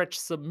extended stretch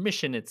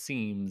submission, it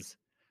seems.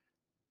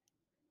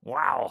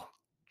 Wow.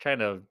 Trying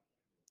to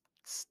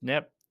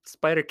snap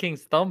Spider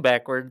King's thumb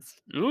backwards.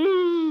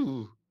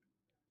 Ooh.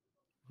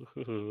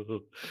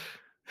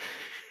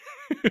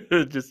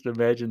 Just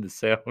imagine the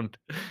sound.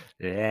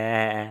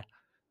 Yeah.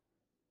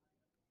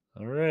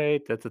 All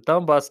right, that's a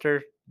thumb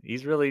buster.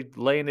 He's really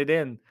laying it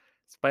in.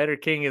 Spider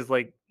King is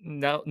like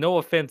no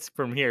offense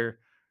from here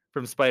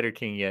from Spider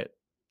King yet.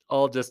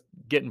 All just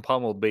getting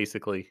pummeled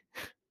basically.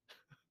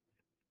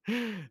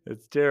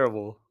 It's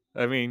terrible.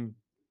 I mean,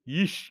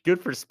 Yeesh,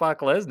 good for Spock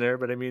Lesnar,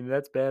 but I mean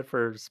that's bad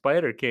for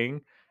Spider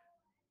King.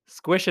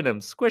 Squishing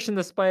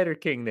the Spider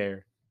King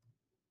there.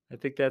 I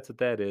think that's what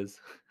that is.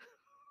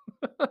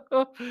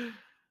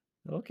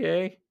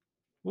 Okay.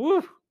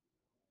 Woo!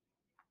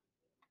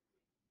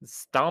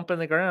 Stomping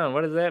the ground.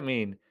 What does that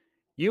mean?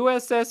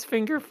 USS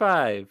Finger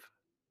 5.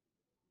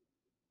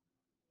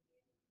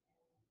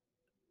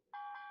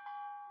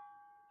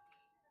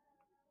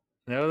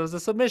 That was a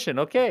submission.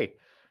 Okay.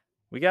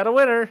 We got a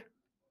winner.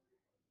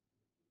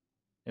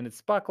 And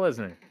it's Spock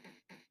Lesnar.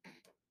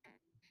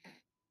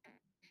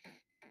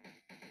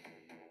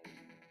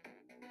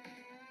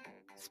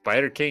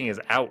 Spider King is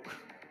out.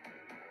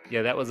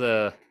 Yeah, that was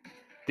a.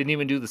 Didn't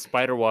even do the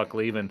spider walk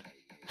leaving.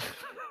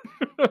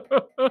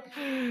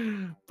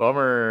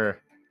 Bummer.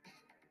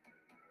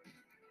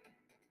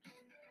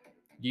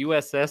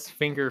 USS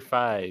Finger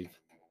 5.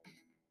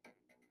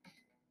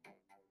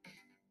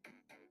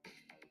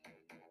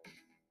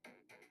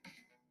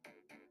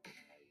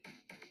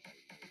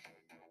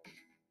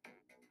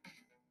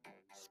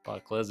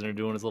 Spock Lesnar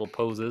doing his little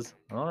poses.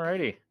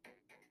 Alrighty.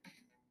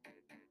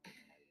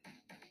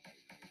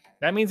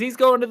 That means he's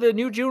going to the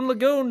New June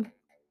Lagoon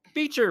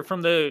feature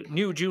from the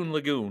New June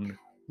Lagoon.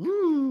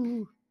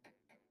 Woo!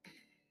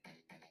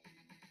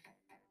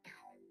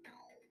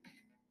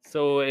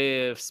 So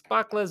if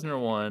Spock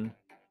Lesnar won,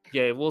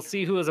 yeah, we'll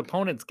see who his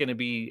opponent's going to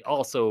be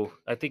also.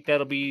 I think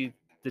that'll be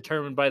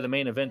determined by the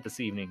main event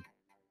this evening.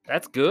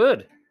 That's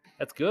good.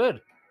 That's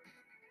good.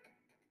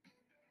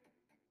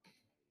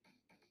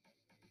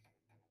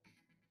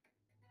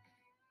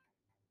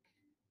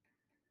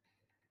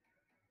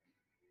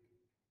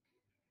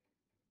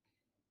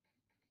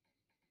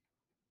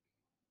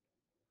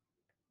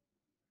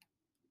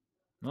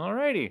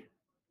 Alrighty.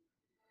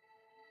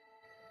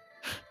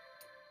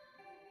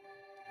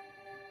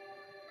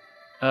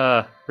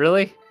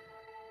 Really?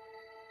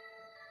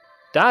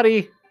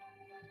 Dottie.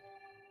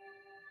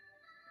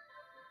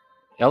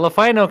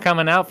 Elefino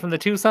coming out from the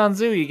Tucson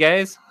Zoo, you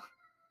guys.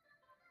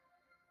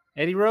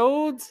 Eddie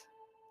Rhodes,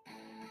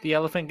 the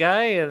elephant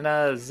guy,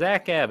 and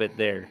Zach Abbott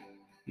there.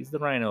 He's the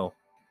rhino.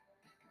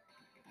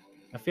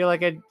 I feel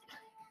like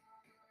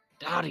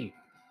Dottie.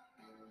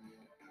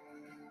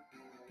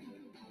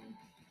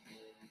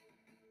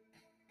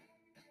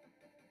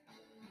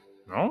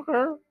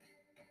 Okay.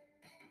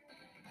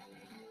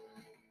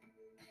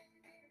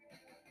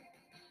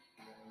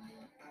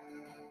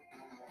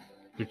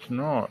 It's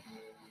not.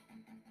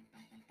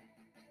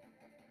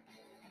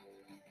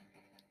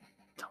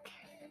 It's okay.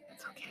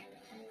 It's okay.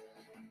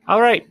 All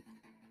right.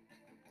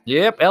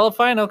 Yep,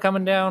 Elefino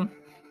coming down.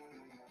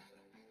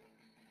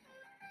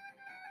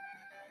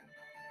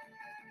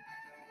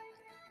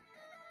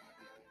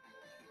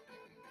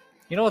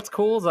 You know what's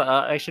cool is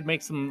I should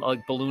make some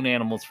like balloon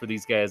animals for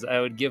these guys. I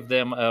would give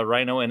them a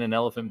rhino and an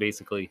elephant,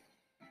 basically.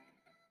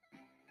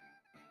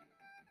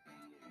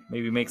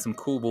 Maybe make some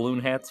cool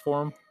balloon hats for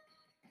them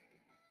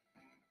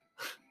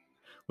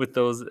with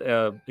those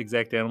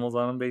exact animals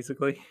on them,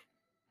 basically.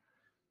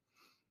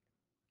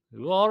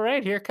 Well, all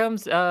right, here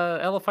comes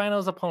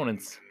Elefino's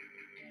opponents.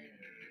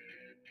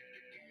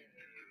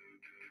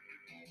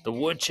 The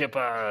Wood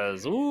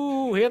Chippers.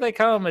 Ooh, here they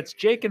come. It's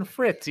Jake and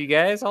Fritz, you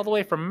guys, all the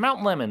way from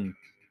Mount Lemon.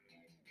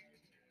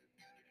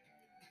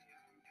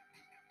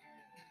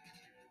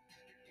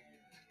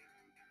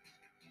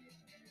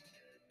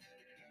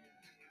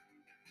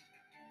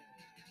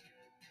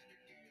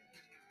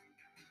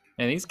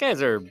 And these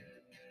guys are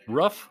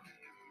rough.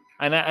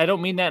 And I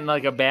don't mean that in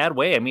like a bad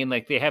way. I mean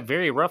like they have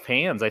very rough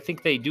hands. I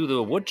think they do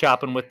the wood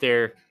chopping with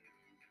their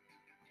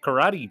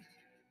karate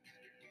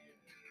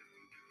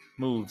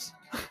moves.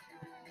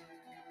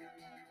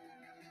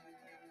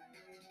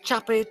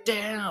 Chop it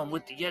down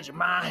with the edge of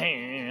my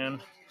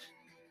hand.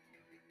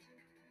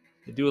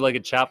 They do like a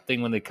chop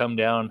thing when they come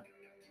down.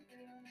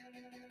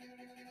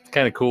 It's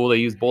kind of cool. They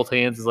use both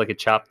hands as like a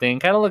chop thing.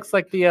 Kind of looks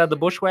like the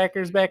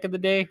bushwhackers back in the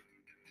day,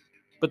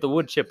 but the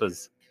wood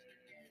chippers.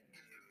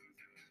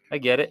 I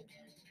get it.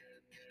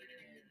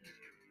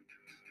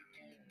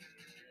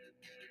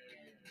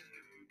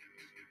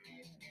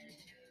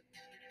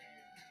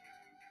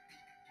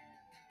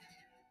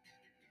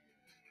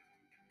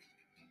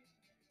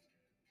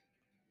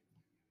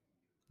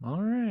 All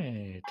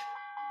right.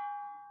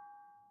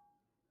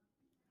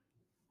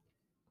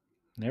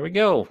 There we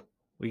go.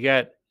 We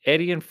got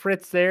Eddie and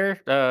Fritz there.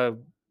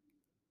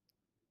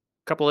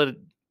 Couple of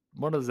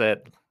what is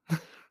that?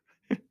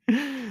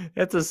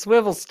 That's a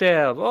swivel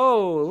stab.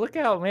 Oh, look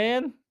out,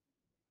 man.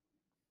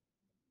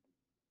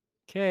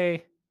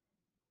 Okay.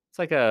 It's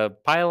like a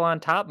pile on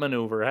top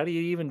maneuver. How do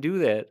you even do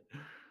that?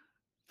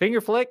 Finger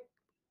flick.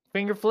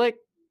 Finger flick.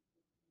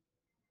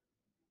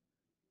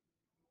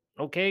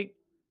 Okay.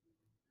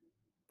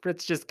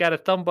 Fritz just got a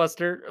thumb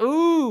buster.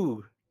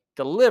 Ooh,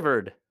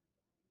 delivered.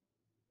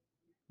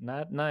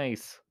 Not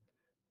nice.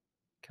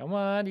 Come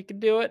on, you can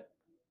do it.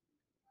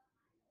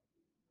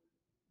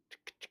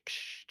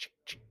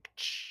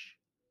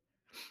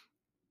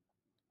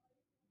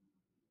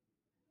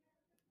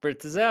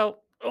 Fritz is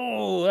out.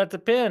 Oh, that's a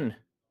pin.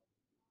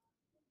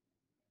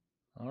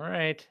 All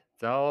right.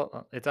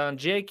 It's on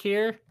Jake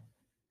here.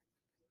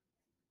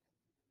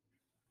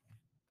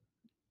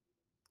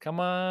 Come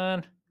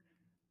on.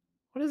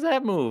 What is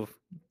that move?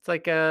 It's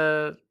like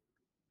a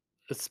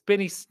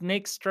spinny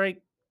snake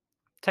strike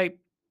type.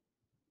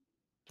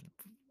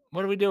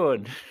 What are we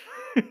doing?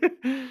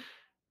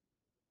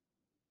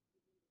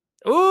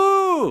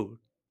 Ooh!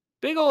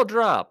 Big old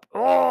drop.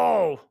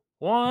 Oh!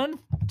 1,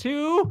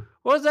 2.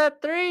 What was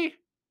that? 3?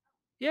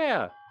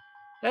 Yeah.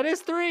 That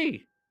is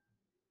 3.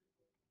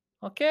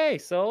 Okay,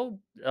 so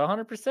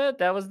 100%.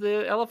 That was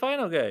the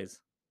Elefino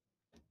guys.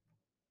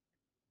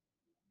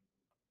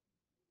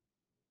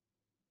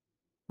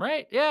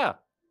 Right? Yeah.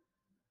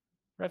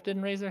 Ref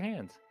didn't raise their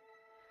hands.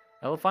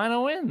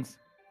 Elefino wins.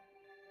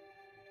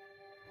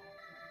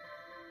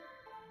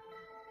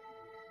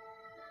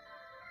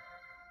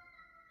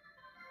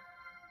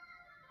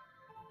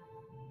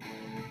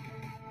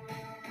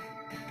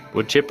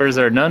 Wood chippers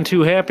are none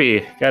too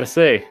happy, gotta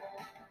say.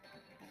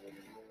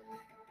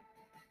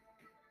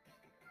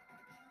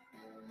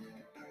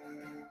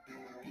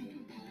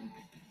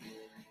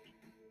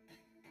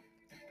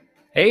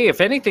 Hey,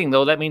 if anything,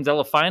 though, that means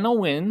Elefino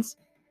wins.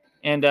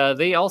 And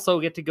they also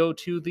get to go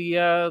to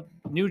the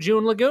New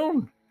June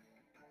Lagoon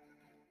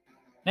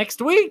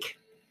next week.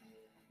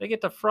 They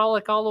get to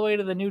frolic all the way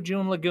to the New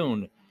June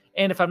Lagoon.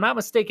 And if I'm not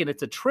mistaken,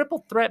 it's a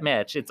triple threat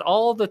match. It's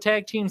all the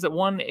tag teams that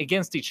won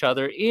against each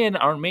other in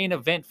our main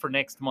event for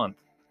next month.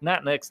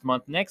 Not next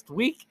month, next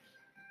week.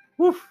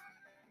 Woof.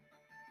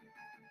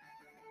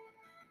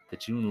 The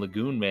June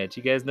Lagoon match.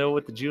 You guys know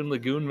what the June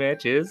Lagoon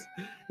match is?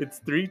 It's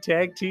 3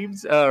 tag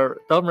teams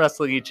thumb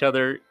wrestling each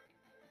other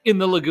in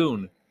the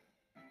lagoon.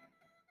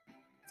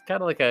 It's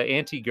kind of like an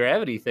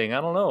anti-gravity thing.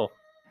 I don't know.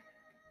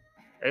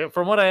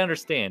 From what I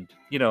understand,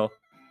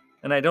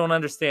 and I don't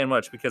understand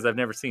much because I've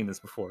never seen this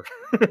before.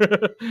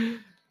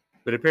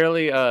 But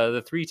apparently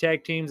the 3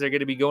 tag teams are going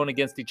to be going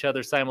against each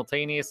other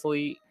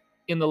simultaneously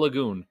in the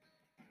lagoon.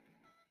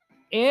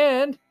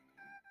 And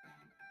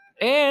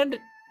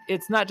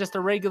it's not just a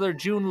regular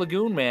June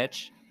Lagoon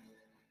match.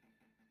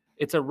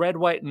 It's a red,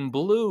 white, and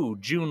blue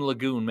June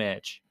Lagoon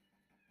match.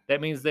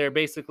 That means they're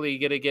basically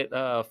going to get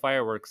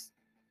fireworks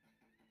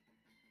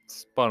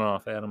spun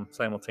off at them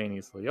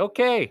simultaneously.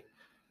 Okay.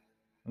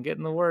 I'm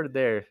getting the word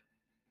there.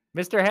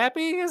 Mr.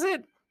 Happy, is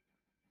it?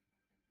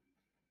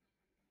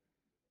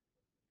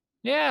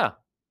 Yeah.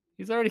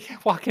 He's already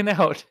walking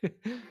out.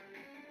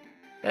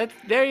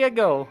 There you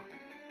go.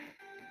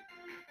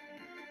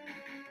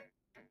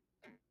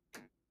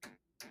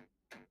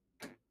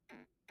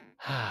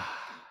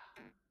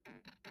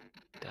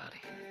 Dottie.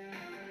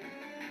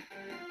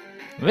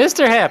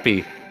 Mr.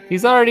 Happy.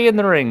 He's already in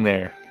the ring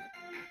there.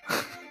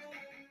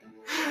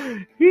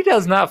 He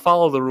does not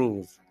follow the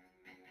rules.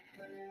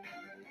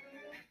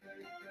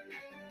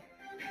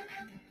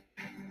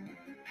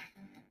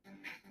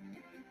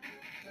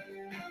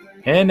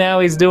 And now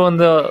he's doing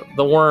the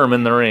worm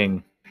in the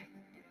ring.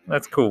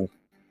 That's cool.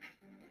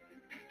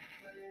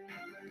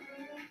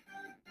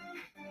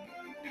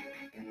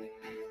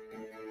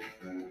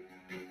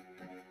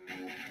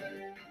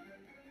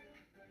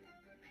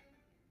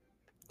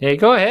 Hey,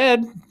 go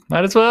ahead.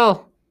 Might as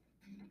well.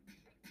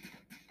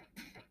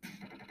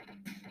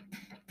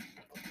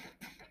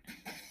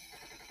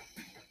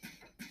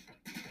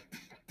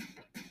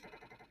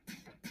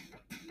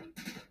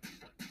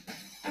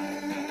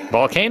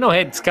 Volcano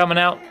Head's coming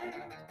out.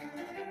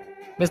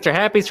 Mr.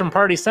 Happy's from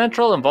Party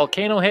Central, and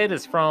Volcano Head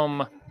is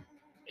from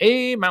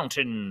A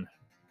Mountain.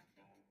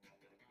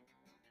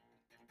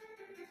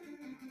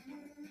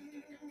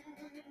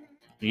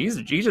 He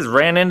just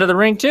ran into the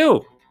ring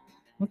too.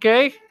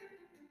 Okay.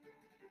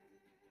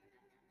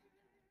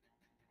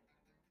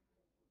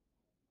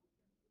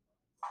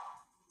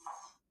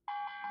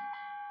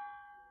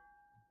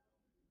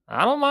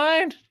 I don't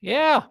mind.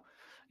 Yeah.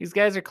 These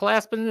guys are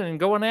clasping and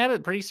going at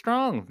it pretty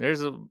strong.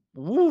 There's a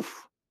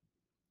woof.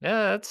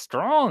 Yeah, that's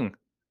strong.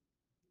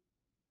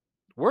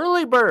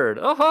 Whirly bird.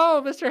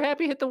 Oh, Mr.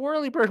 Happy hit the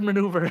whirly bird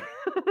maneuver.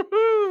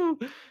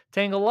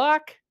 Tangle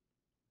lock.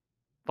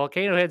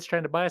 Volcano Head's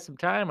trying to buy some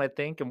time, I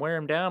think, and wear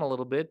him down a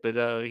little bit, but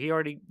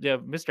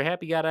Mr.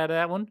 Happy got out of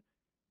that one.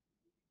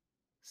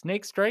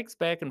 Snake strikes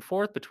back and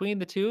forth between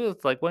the two.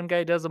 It's like one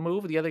guy does a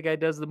move, the other guy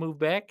does the move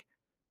back.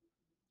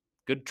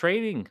 Good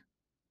trading.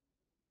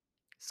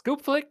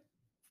 Scoop flick.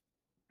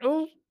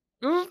 Oh,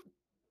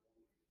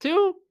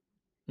 2.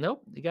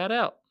 Nope, he got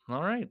out.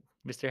 All right.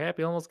 Mr.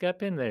 Happy almost got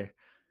pinned there.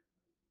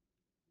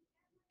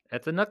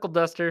 That's a knuckle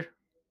duster.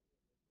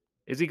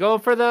 Is he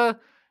going for the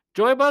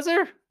joy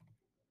buzzer?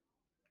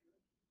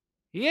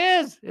 He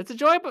is. It's a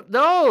joy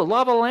no,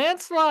 lava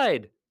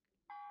landslide.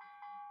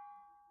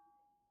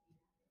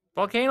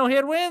 Volcano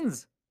Head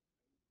wins.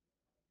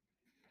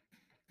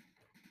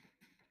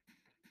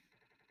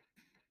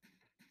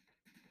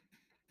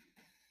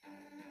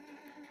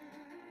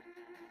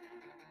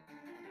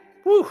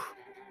 Whew.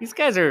 These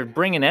guys are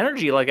bringing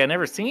energy like I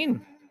never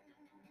seen.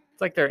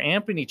 It's like they're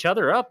amping each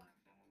other up.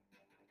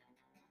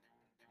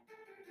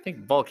 I think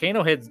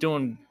Volcano Head's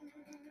doing,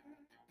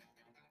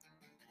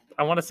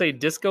 I want to say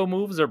disco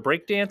moves or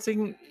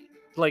breakdancing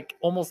like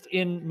almost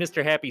in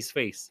Mr. Happy's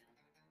face.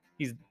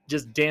 He's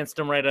just danced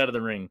him right out of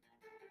the ring.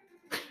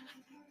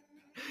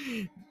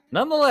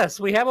 Nonetheless,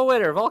 we have a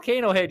winner.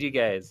 Volcano Head, you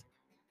guys.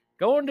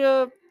 Going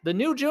to the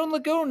New June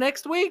Lagoon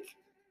next week.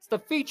 It's the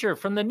feature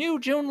from the New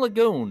June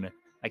Lagoon.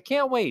 I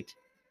can't wait.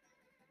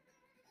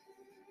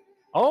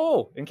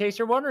 Oh, in case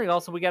you're wondering,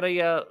 also we got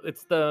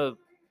it's the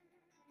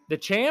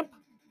champ.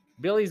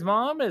 Billy's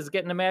mom is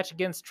getting a match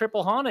against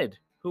Triple Haunted,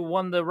 who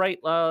won the right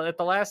at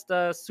the last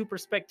super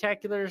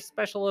spectacular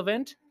special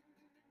event.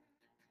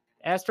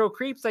 Astro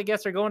Creeps, I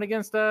guess, are going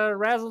against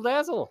Razzle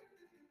Dazzle.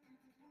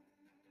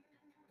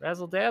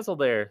 Razzle Dazzle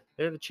there.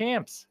 They're the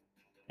champs.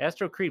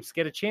 Astro Creeps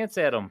get a chance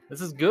at them.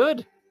 This is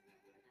good.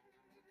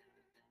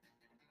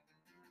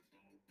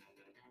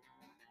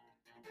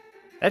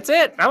 That's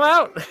it. I'm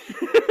out.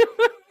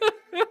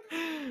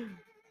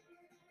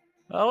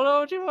 I don't know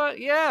what you want.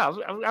 Yeah,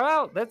 I'm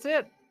out. That's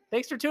it.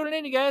 Thanks for tuning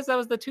in, you guys. That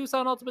was the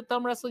Tucson Ultimate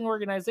Thumb Wrestling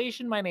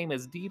Organization. My name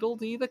is Deedle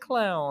D the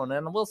Clown,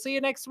 and we'll see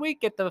you next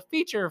week at the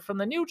feature from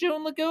the New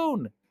June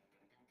Lagoon.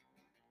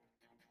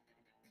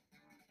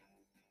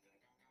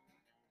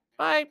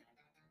 Bye.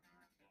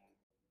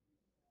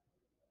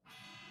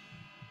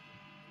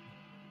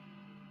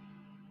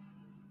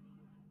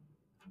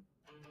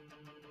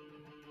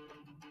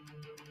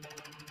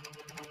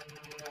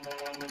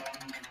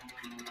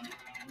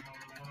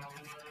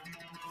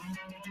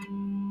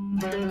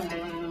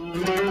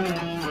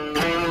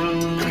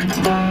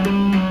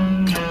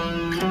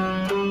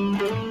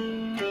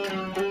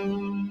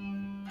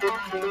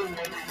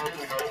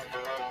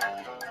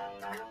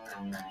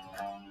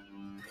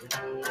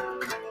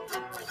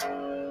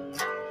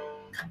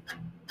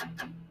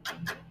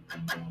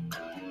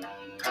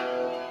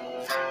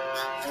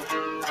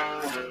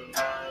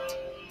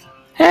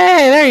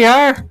 Hey, there you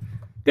are.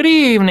 Good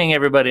evening,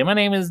 everybody. My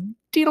name is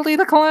Deedle D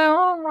the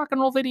Clown, rock and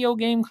roll video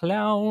game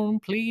clown.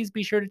 Please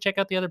be sure to check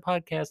out the other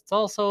podcasts.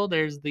 Also,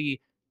 there's the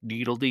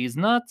Deedle D's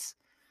Nuts.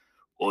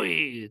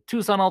 Oi,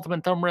 Tucson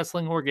Ultimate Thumb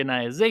Wrestling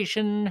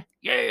Organization.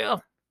 Yeah.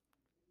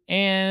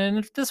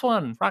 And this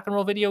one, rock and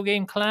roll video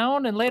game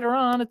clown. And later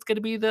on, it's going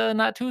to be the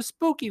Not Too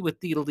Spooky with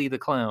Deedle D the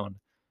Clown.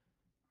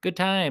 Good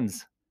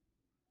times.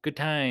 Good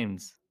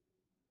times.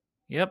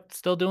 Yep,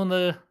 still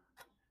doing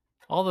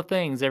all the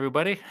things,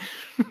 everybody.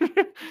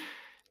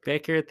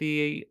 Back here at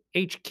the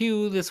HQ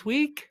this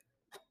week.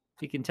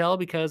 You can tell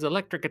because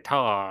electric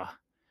guitar.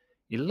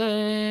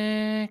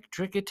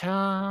 Electric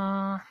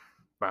guitar.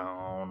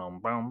 Bow,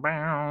 bow,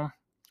 bow.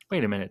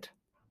 Wait a minute.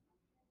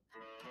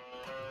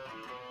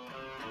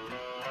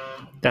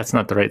 That's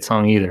not the right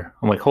song either.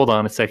 I'm like, hold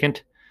on a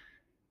second.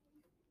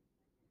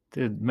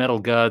 The Metal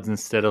Gods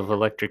instead of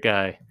Electric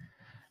Eye.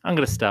 I'm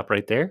going to stop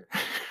right there.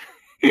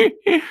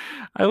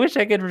 I wish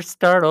I could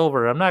start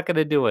over. I'm not going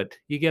to do it.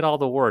 You get all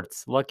the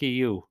warts. Lucky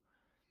you.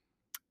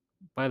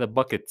 By the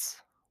buckets.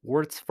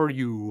 Warts for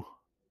you.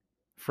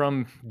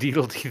 From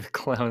Deedle D the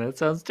Clown. That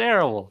sounds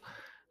terrible.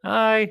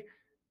 Hi.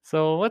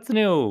 So what's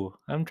new?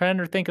 I'm trying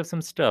to think of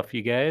some stuff,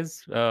 you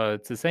guys.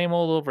 It's the same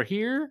old over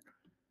here.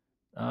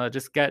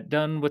 Just got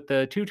done with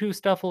the tutu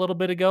stuff a little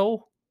bit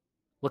ago.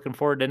 Looking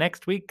forward to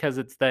next week because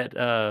it's that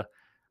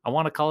I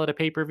want to call it a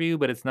pay-per-view,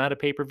 but it's not a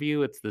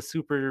pay-per-view. It's the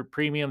super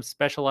premium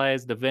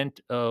specialized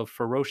event of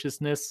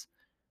ferociousness,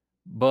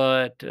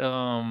 but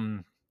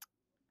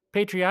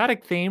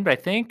patriotic themed, I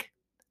think.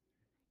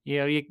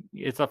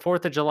 It's a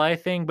 4th of July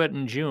thing, but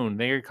in June.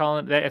 They're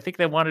calling. I think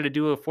they wanted to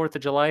do a 4th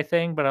of July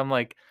thing, but I'm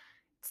like,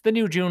 it's the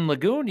New June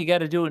Lagoon. You got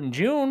to do it in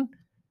June.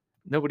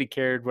 Nobody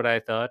cared what I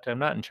thought. I'm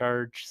not in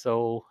charge,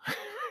 so.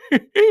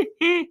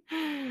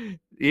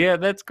 Yeah,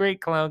 that's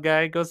great, clown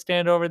guy. Go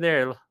stand over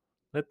there.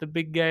 Let the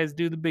big guys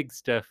do the big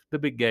stuff. The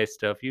big guy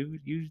stuff.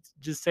 You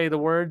just say the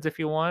words if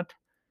you want.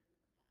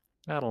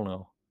 I don't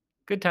know.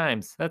 Good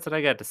times. That's what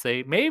I got to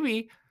say.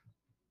 Maybe.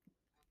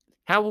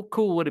 How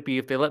cool would it be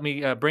if they let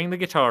me bring the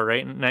guitar,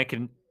 right? And I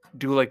can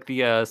do like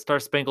the Star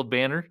Spangled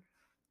Banner,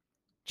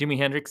 Jimi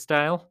Hendrix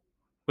style,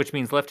 which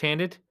means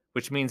left-handed,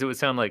 which means it would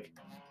sound like.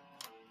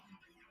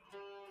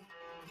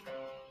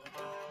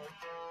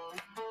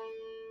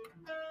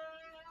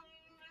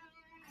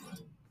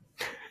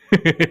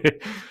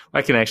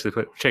 I can actually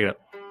check it out.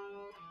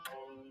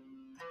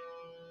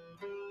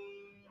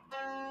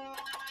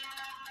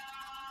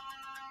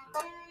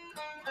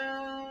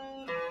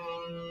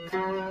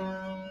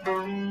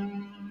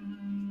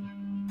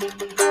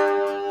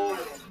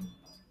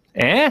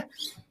 Eh?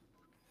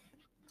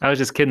 I was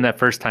just kidding that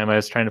first time I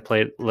was trying to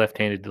play it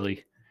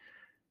left-handedly.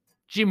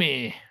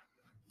 Jimmy.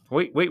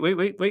 Wait.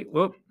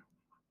 Whoop.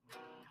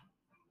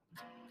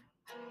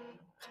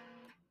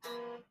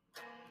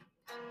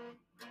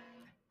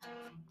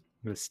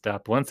 I'm going to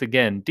stop once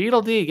again.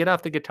 Deedle D, get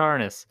off the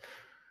guitarness.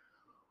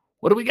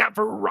 What do we got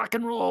for rock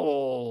and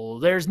roll?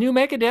 There's new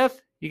Megadeth.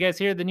 You guys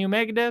hear the new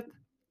Megadeth?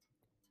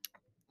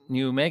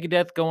 New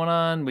Megadeth going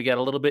on. We got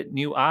a little bit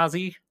new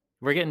Ozzy.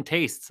 We're getting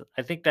tastes.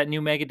 I think that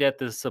new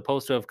Megadeth is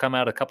supposed to have come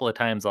out a couple of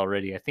times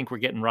already. I think we're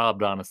getting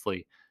robbed,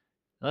 honestly.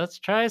 Let's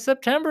try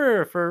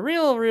September for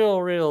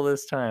real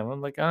this time.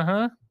 I'm like,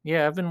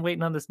 yeah, I've been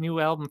waiting on this new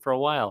album for a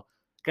while.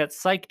 Got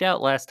psyched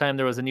out last time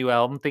there was a new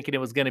album, thinking it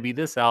was gonna be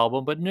this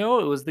album, but no,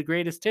 it was the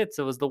greatest hits.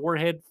 It was the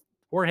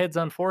Warheads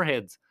on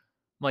Foreheads.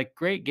 I'm like,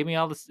 great, give me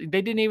all this.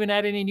 They didn't even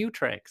add any new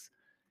tracks.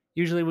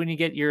 Usually, when you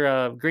get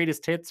your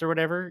greatest hits or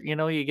whatever,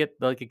 you get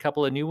like a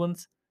couple of new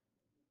ones.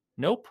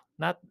 Nope,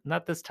 not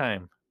this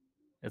time.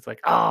 It's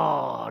like,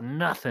 oh,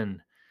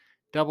 nothing.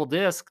 Double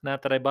disc.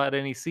 Not that I bought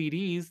any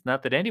CDs.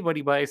 Not that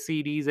anybody buys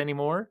CDs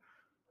anymore.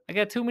 I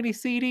got too many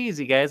CDs,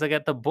 you guys. I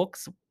got the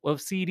books of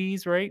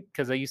CDs, right?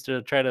 Because I used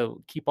to try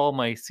to keep all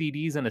my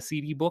CDs in a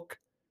CD book.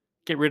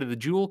 Get rid of the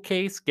jewel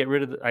case. Get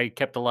rid of. I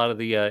kept a lot of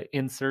the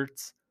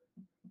inserts.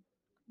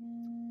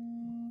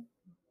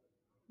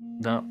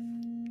 No,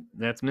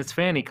 that's Miss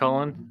Fanny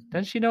calling.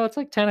 Doesn't she know it's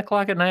like 10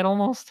 o'clock at night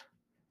almost?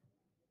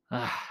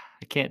 I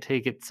can't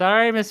take it.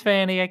 Sorry, Miss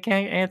Fanny. I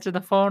can't answer the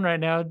phone right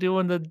now.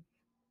 Doing the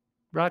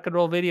rock and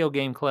roll video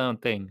game clown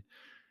thing.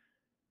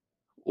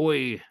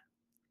 Oi,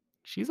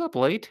 she's up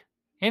late.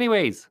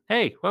 Anyways,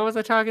 hey, what was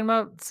I talking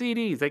about?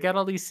 CDs. I got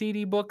all these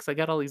CD books. I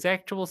got all these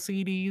actual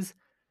CDs.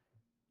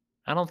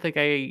 I don't think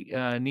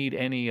I need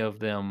any of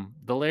them.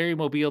 The Larry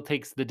Mobile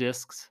takes the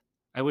discs.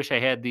 I wish I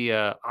had the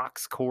aux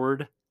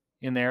cord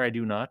in there. I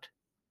do not.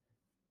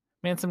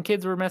 Man, some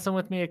kids were messing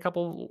with me a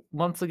couple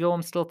months ago.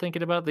 I'm still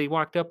thinking about. They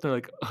walked up. They're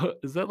like,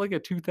 "Is that like a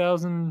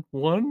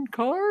 2001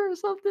 car or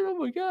something?" Oh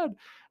my god!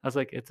 I was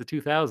like, "It's a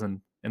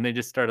 2000," and they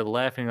just started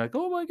laughing like,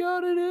 "Oh my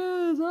god, it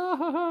is!" Ah,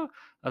 ha, ha.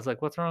 I was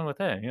like, "What's wrong with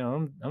that?"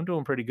 I'm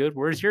doing pretty good.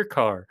 Where's your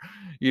car?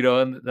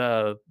 And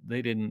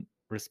they didn't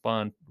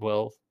respond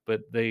well,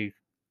 but they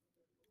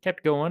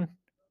kept going.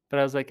 But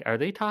I was like, "Are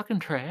they talking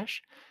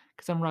trash?"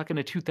 Because I'm rocking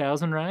a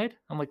 2000 ride.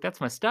 I'm like, "That's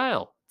my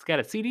style. It's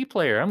got a CD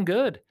player. I'm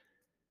good."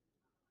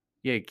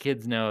 Yeah,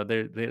 kids now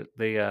they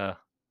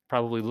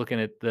probably looking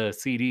at the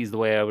CDs the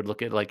way I would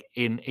look at like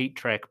an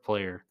 8-track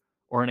player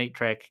or an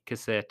 8-track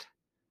cassette.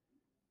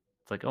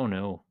 It's like, oh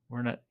no,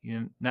 we're not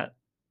not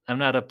I'm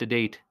not up to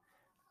date.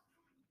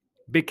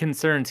 Big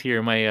concerns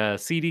here. My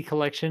CD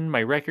collection,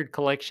 my record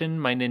collection,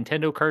 my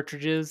Nintendo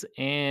cartridges,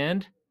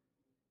 and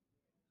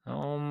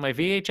my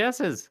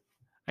VHSs.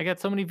 I got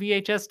so many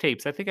VHS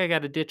tapes. I think I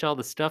got to ditch all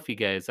the stuff, you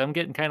guys. I'm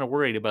getting kind of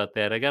worried about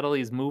that. I got all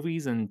these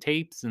movies and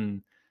tapes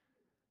and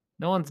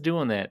no one's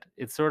doing that.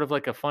 It's sort of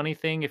like a funny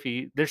thing if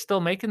you they're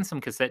still making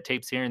some cassette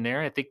tapes here and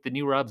there. I think the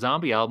new Rob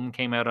Zombie album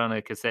came out on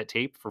a cassette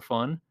tape for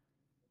fun.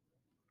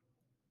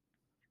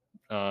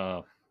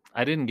 Uh,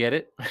 I didn't get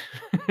it.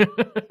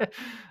 I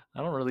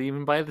don't really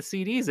even buy the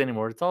CDs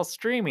anymore. It's all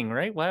streaming,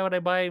 right? Why would I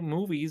buy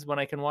movies when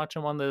I can watch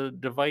them on the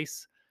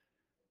device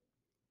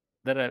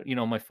that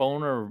my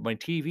phone or my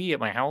TV at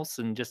my house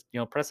and just,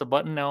 press a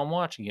button, now I'm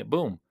watching it.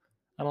 Boom.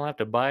 I don't have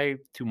to buy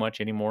too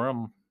much anymore.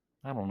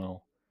 I don't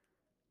know.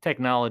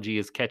 Technology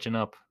is catching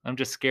up. I'm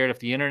just scared if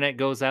the internet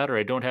goes out or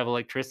I don't have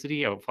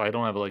electricity. If I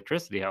don't have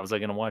electricity, how was I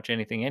going to watch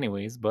anything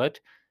anyways? But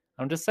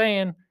I'm just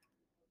saying,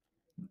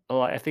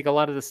 I think a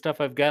lot of the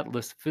stuff I've got,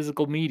 this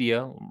physical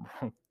media,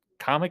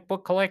 comic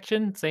book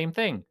collection, same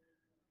thing.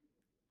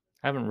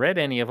 I haven't read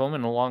any of them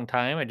in a long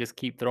time. I just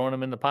keep throwing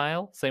them in the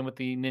pile. Same with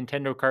the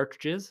Nintendo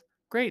cartridges.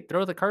 Great,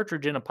 throw the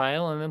cartridge in a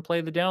pile and then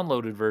play the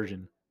downloaded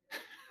version.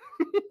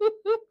 I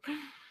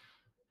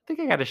think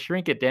I got to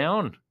shrink it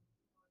down.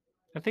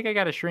 I think I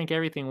gotta shrink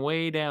everything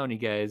way down, you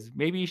guys.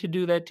 Maybe you should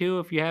do that too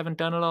if you haven't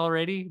done it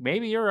already.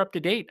 Maybe you're up to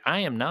date. I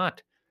am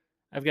not.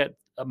 I've got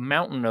a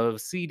mountain of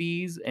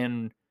CDs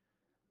and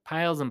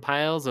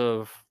piles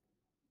of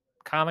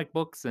comic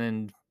books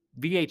and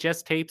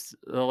VHS tapes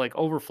like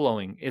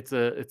overflowing. It's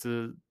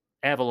a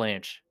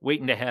avalanche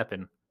waiting to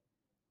happen.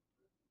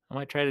 I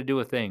might try to do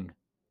a thing.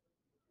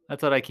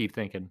 That's what I keep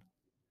thinking.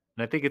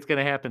 And I think it's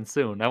gonna happen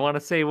soon. I want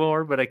to say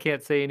more, but I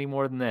can't say any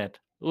more than that.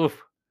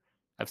 Oof.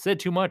 I've said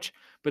too much.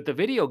 But the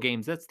video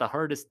games, that's the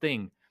hardest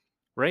thing.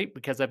 Right?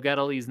 Because I've got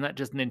all these not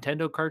just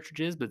Nintendo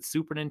cartridges, but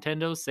Super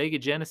Nintendo, Sega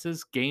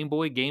Genesis, Game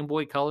Boy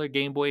Color,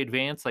 Game Boy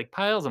Advance, like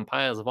piles and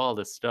piles of all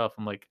this stuff.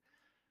 I'm like,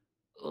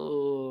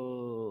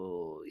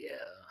 oh, yeah.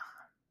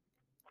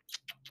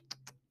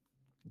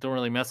 Don't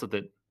really mess with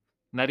it.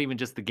 Not even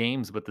just the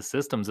games, but the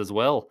systems as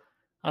well.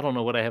 I don't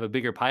know what I have a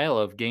bigger pile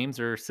of, games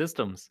or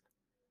systems.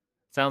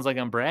 Sounds like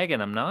I'm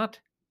bragging. I'm not.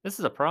 This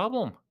is a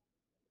problem.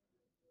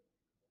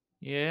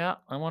 Yeah,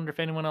 I wonder if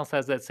anyone else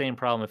has that same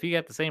problem. If you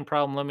got the same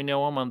problem, let me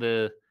know. I'm on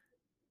the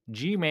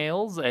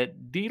Gmails at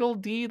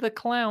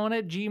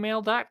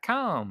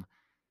deedledee@gmail.com.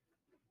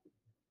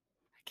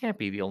 I can't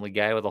be the only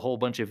guy with a whole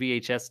bunch of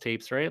VHS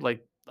tapes, right?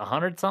 Like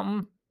 100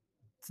 something?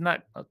 It's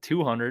not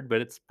 200, but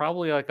it's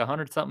probably like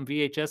 100 something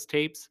VHS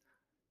tapes.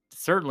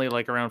 Certainly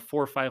like around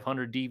 4 or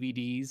 500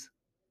 DVDs,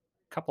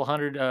 a couple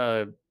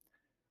hundred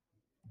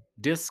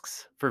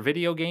discs for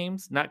video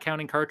games, not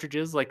counting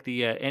cartridges like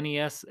the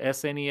NES,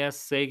 SNES,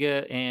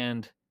 Sega,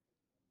 and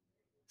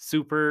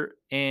Super,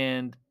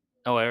 and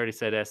oh, I already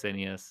said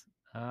SNES.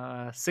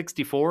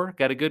 64,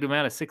 got a good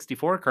amount of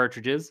 64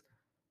 cartridges.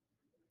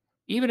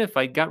 Even if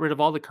I got rid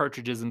of all the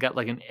cartridges and got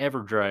like an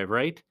EverDrive,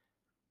 right?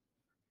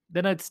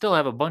 Then I'd still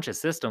have a bunch of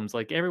systems.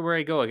 Like everywhere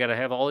I go, I got to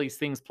have all these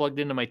things plugged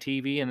into my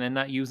TV and then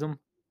not use them.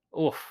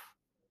 Oof.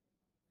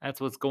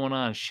 That's what's going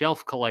on.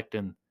 Shelf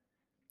collecting.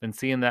 Been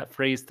seeing that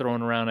phrase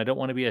thrown around. I don't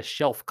want to be a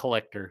shelf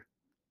collector.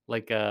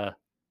 Like I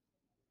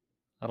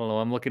don't know.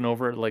 I'm looking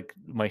over at like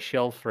my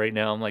shelf right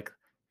now. I'm like,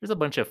 there's a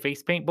bunch of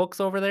face paint books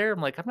over there.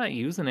 I'm like, I'm not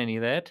using any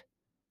of that.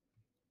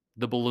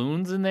 The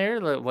balloons in there,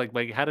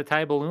 like how to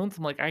tie balloons.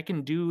 I'm like, I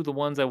can do the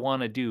ones I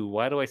want to do.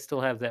 Why do I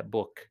still have that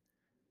book?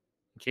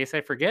 In case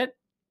I forget.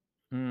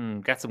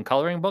 Got some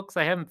coloring books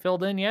I haven't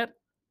filled in yet.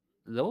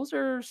 Those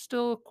are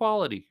still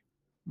quality.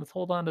 Let's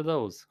hold on to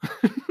those.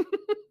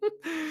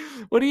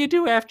 What do you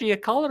do after you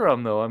color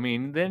them, though? I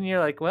mean, then you're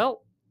like,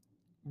 well,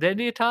 then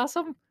do you toss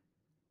them?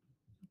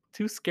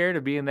 Too scared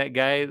of being that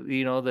guy,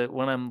 that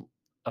when I'm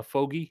a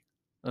fogey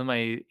in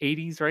my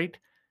 80s, right?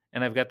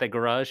 And I've got that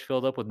garage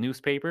filled up with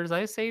newspapers.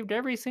 I saved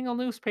every single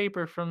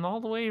newspaper from all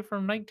the way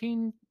from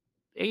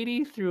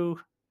 1980 through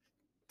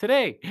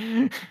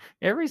today.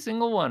 Every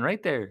single one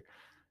right there.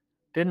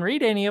 Didn't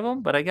read any of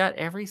them, but I got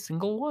every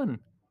single one.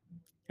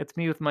 It's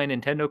me with my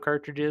Nintendo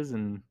cartridges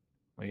and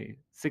my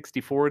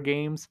 64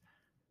 games.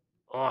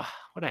 Oh,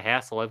 what a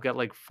hassle. I've got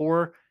like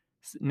 4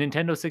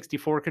 Nintendo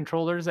 64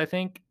 controllers, I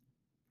think.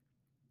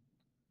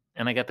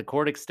 And I got the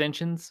cord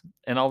extensions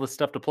and all the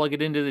stuff to plug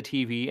it into the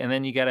TV, and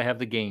then you got to have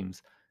the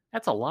games.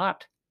 That's a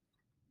lot.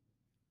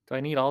 Do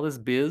I need all this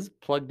biz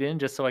plugged in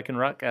just so I can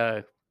rock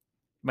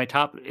my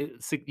top?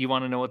 You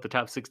want to know what the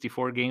top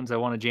 64 games I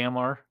want to jam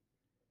are?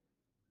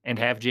 And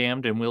have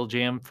jammed and will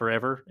jam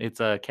forever? It's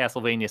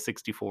Castlevania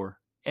 64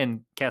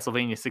 and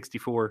Castlevania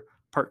 64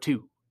 Part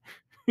 2.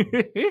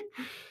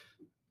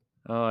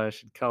 Oh, I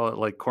should call it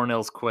like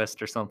Cornell's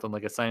Quest or something,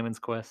 like a Simon's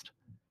Quest.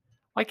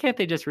 Why can't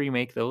they just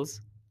remake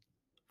those?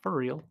 For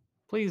real.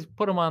 Please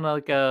put them on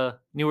like a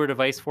newer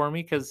device for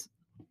me, because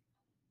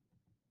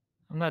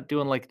I'm not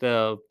doing like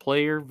the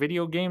player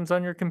video games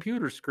on your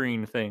computer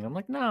screen thing. I'm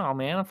like, no,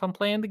 man, if I'm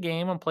playing the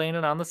game, I'm playing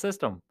it on the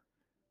system.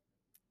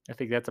 I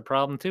think that's a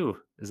problem too.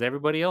 Is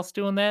everybody else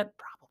doing that?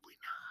 Probably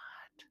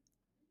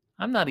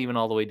not. I'm not even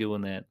all the way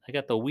doing that. I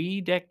got the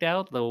Wii decked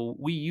out, the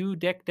Wii U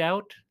decked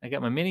out. I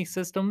got my mini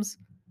systems.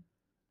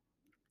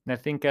 And I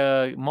think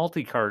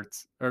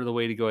multi-carts are the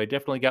way to go. I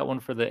definitely got one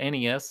for the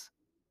NES.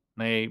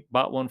 And I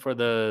bought one for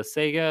the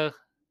Sega.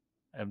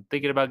 I'm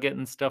thinking about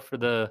getting stuff for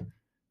the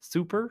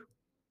Super.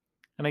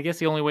 And I guess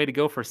the only way to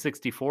go for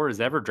 64 is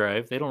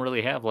EverDrive. They don't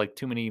really have like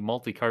too many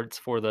multi-carts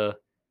for the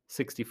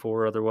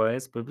 64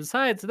 otherwise. But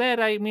besides that,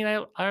 I mean,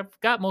 I've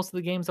got most of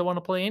the games I want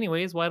to play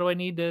anyways. Why do I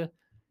need to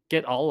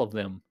get all of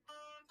them?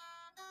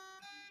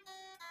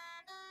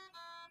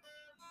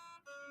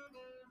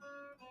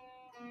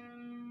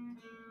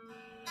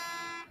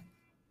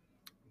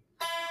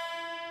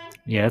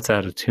 Yeah, it's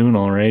out of tune,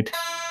 all right.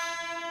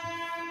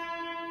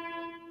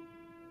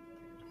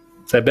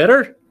 Is that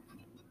better?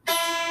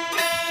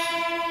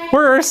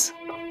 Worse.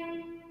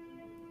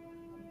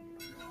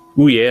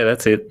 Ooh, yeah,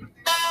 that's it.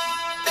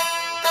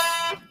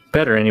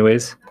 Better,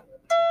 anyways.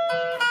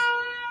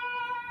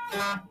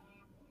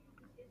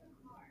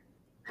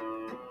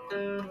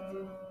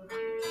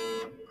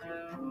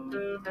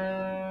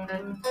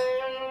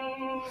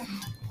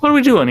 What are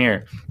we doing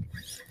here?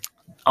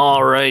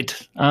 All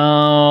right.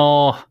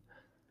 Oh,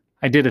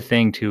 I did a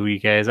thing too, you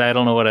guys. I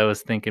don't know what I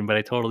was thinking, but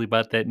I totally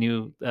bought that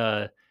new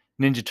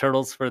Ninja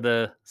Turtles for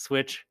the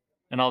Switch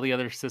and all the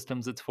other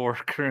systems it's for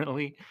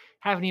currently.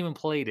 Haven't even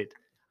played it.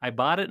 I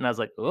bought it and I was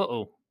like,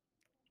 uh-oh.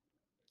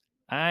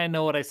 I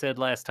know what I said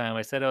last time.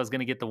 I said I was going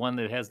to get the one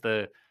that has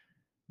the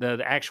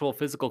actual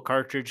physical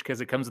cartridge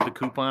because it comes with the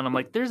coupon. I'm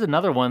like, there's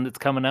another one that's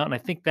coming out, and I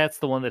think that's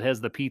the one that has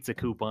the pizza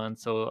coupon.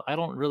 So I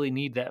don't really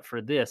need that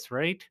for this,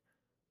 right?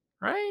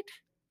 Right?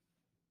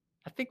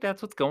 I think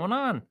that's what's going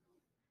on.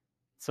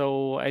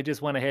 So I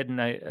just went ahead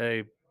and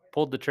I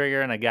pulled the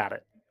trigger and I got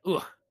it.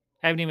 Ugh,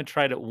 haven't even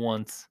tried it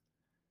once.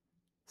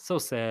 So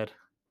sad.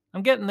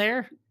 I'm getting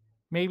there.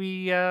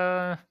 Maybe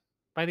by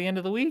the end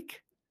of the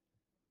week.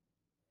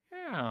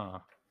 Yeah,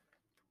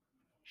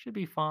 should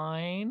be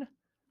fine.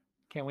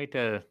 Can't wait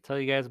to tell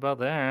you guys about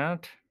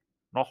that.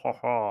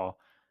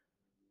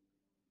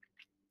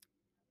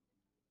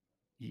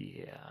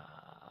 Yeah,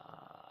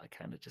 I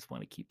kind of just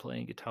want to keep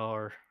playing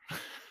guitar.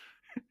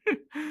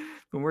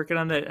 Been working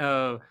on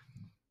that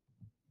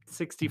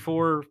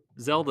 64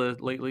 Zelda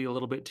lately a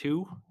little bit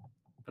too.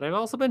 But I've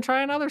also been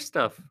trying other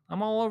stuff.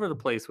 I'm all over the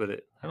place with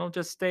it. I don't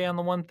just stay on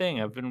the one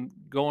thing. I've been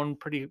going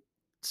pretty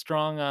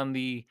strong on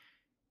the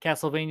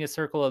Castlevania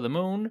Circle of the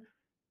Moon.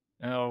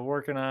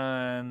 Working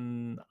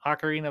on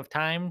Ocarina of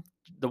Time,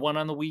 the one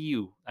on the Wii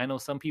U. I know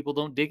some people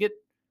don't dig it.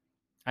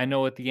 I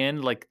know at the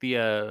end, like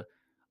the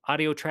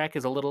audio track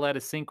is a little out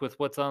of sync with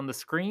what's on the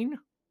screen.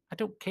 I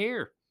don't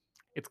care.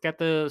 It's got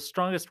the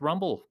strongest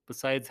rumble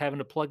besides having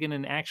to plug in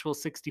an actual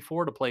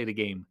 64 to play the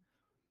game.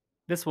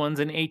 This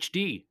one's in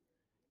HD.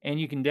 And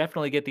you can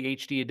definitely get the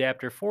HD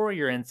adapter for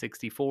your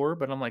N64,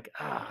 but I'm like,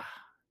 I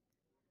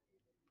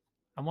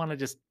want to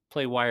just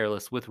play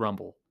wireless with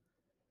Rumble.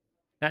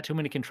 Not too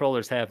many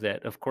controllers have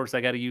that. Of course,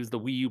 I got to use the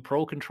Wii U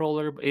Pro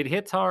controller. It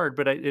hits hard,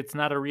 but it's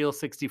not a real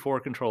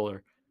 64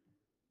 controller.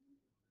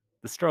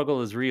 The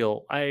struggle is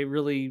real. I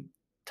really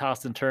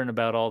toss and turn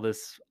about all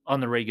this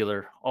on the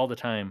regular, all the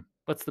time.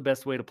 What's the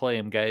best way to play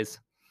them, guys?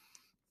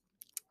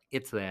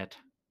 It's that.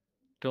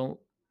 Don't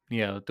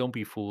don't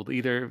be fooled.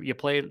 Either you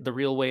play it the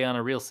real way on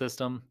a real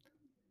system,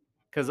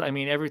 because I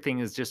mean everything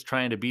is just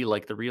trying to be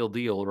like the real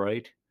deal,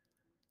 right?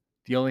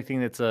 The only thing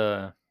that's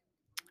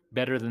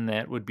better than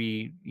that would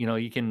be,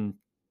 you can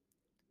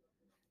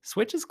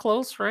Switch is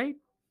close, right?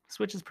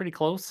 Switch is pretty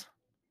close.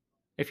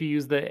 If you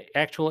use the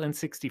actual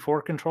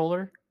N64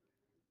 controller,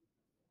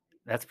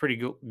 that's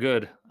pretty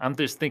good. I'm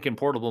just thinking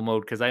portable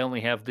mode because I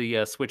only have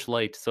the Switch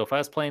Lite. So if I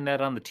was playing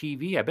that on the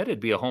TV, I bet it'd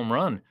be a home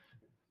run.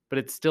 But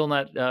it's still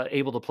not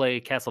able to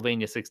play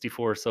Castlevania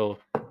 64. So,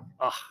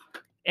 ugh.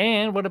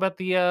 And what about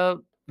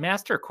the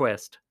Master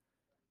Quest?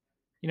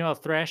 You know how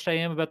thrashed I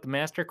am about the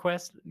Master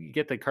Quest? You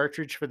get the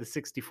cartridge for the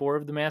 64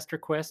 of the Master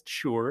Quest,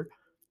 sure.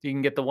 You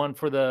can get the one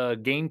for the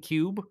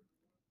GameCube.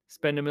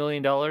 Spend $1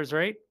 million,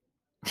 right?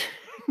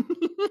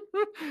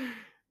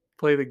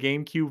 Play the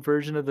GameCube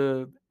version of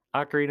the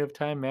Ocarina of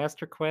Time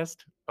Master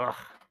Quest. Ugh,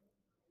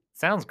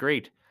 sounds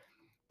great.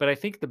 But I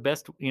think the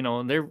best,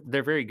 and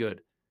they're very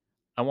good.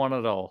 I want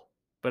it all.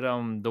 But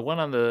the one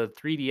on the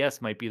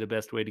 3DS might be the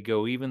best way to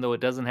go, even though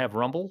it doesn't have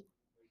Rumble.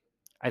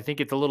 I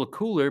think it's a little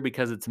cooler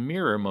because it's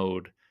mirror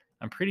mode.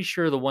 I'm pretty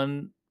sure the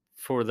one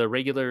for the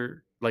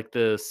regular, like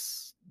the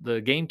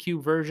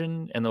GameCube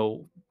version and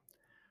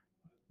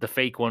the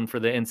fake one for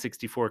the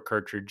N64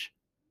 cartridge.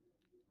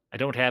 I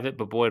don't have it,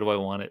 but boy, do I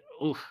want it.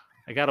 Oof,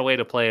 I got a way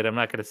to play it. I'm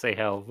not going to say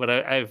how, but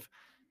I've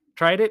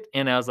tried it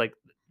and I was like,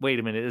 wait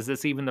a minute, is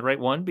this even the right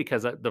one?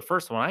 Because the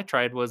first one I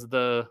tried was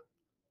the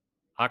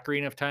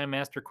Ocarina of Time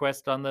Master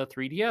Quest on the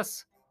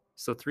 3DS.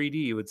 So 3D,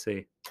 you would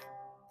say.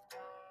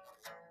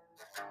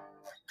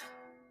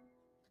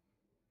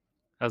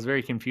 I was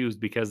very confused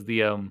because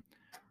the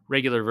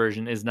regular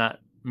version is not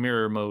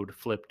mirror mode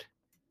flipped.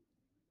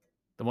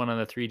 The one on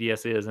the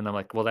 3DS is, and I'm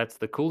like, well, that's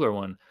the cooler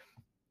one.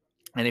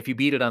 And if you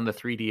beat it on the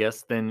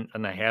 3DS, then,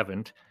 and I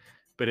haven't,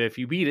 but if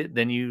you beat it,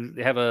 then you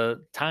have a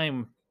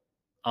time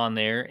on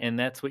there, and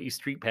that's what you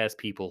street pass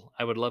people.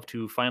 I would love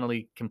to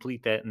finally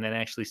complete that and then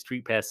actually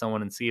street pass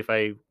someone and see if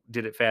I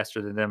did it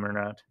faster than them or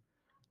not.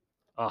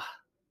 Oh,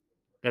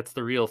 that's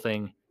the real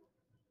thing.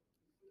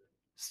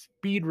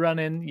 Speed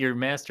running your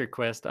Master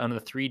Quest on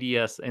the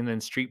 3DS and then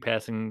street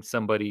passing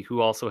somebody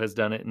who also has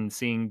done it and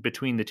seeing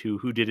between the two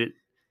who did it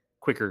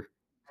quicker.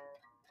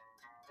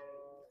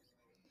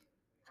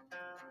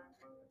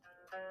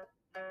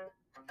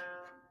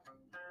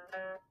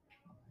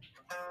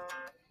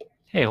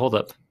 Hey, hold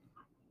up.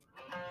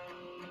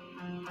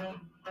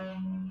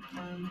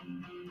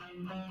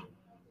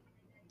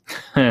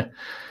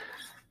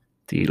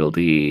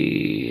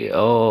 Deedle-dee.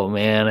 Oh,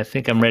 man, I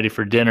think I'm ready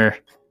for dinner.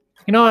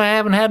 You know what I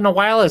haven't had in a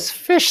while is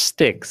fish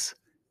sticks.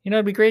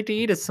 It'd be great to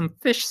eat is some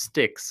fish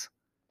sticks.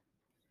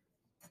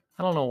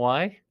 I don't know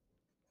why.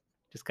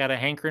 Just got a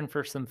hankering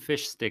for some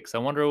fish sticks. I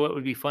wonder what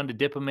would be fun to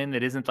dip them in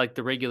that isn't like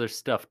the regular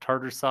stuff,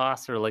 tartar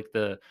sauce or like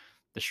the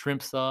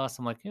shrimp sauce.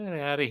 I'm like, get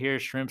out of here,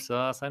 shrimp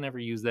sauce. I never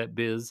use that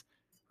biz.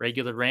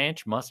 Regular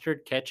ranch,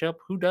 mustard, ketchup.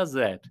 Who does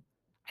that?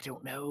 I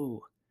don't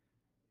know.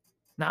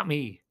 Not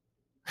me.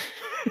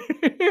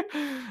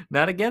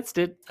 Not against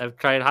it. I've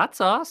tried hot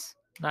sauce.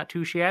 Not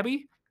too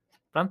shabby.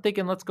 But I'm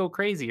thinking let's go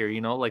crazier,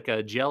 like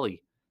a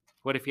jelly.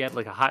 What if you had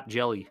like a hot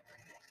jelly?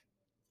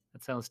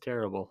 That sounds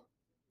terrible.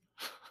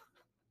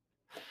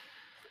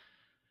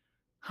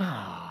 Boy,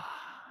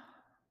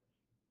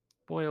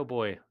 oh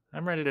boy.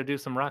 I'm ready to do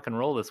some rock and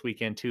roll this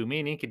weekend too. Me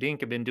and Inka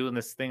Dink have been doing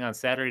this thing on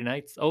Saturday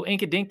nights. Oh,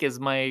 Inka Dink is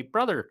my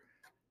brother.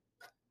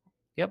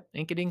 Yep,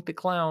 Inka Dink the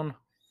clown.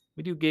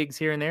 We do gigs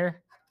here and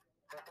there.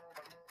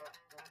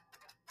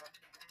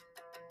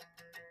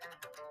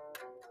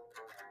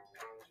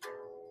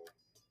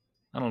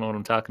 I don't know what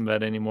I'm talking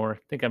about anymore. I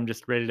think I'm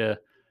just ready to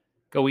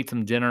go eat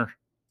some dinner.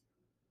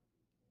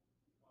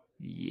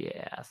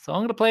 Yeah, so I'm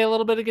going to play a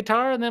little bit of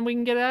guitar and then we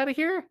can get out of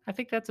here. I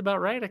think that's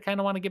about right. I kind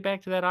of want to get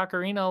back to that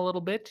ocarina a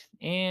little bit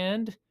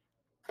and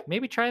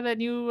maybe try that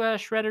new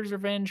Shredder's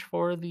Revenge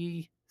for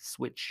the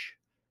Switch.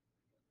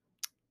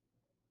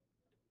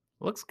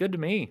 Looks good to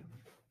me.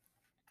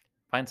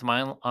 Find some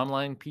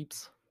online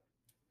peeps.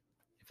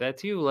 If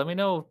that's you, let me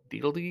know.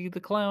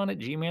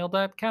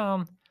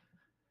 deedledee@gmail.com.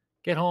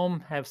 Get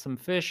home, have some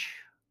fish,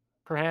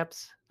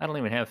 perhaps. I don't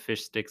even have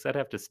fish sticks. I'd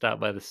have to stop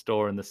by the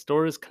store, and the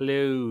store is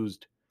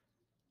closed.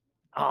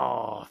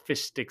 Oh,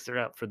 fish sticks are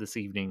out for this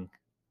evening.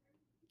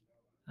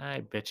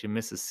 I bet you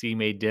Mrs. C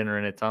made dinner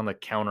and it's on the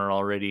counter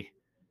already.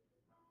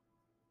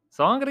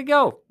 So I'm going to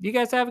go. You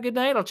guys have a good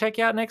night. I'll check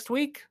you out next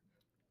week.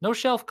 No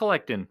shelf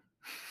collecting.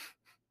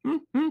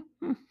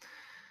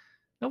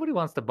 Nobody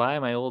wants to buy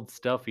my old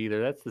stuff either.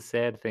 That's the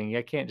sad thing.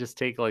 I can't just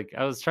take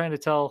I was trying to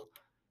tell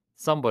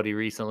somebody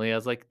recently. I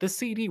was like, this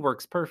CD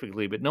works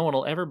perfectly, but no one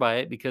will ever buy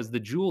it because the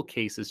jewel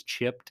case is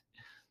chipped.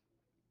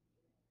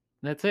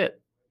 That's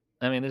it.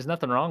 I mean, there's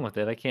nothing wrong with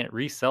it. I can't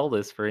resell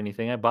this for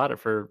anything. I bought it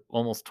for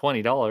almost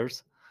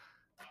 $20.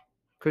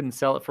 Couldn't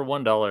sell it for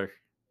 $1.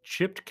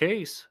 Chipped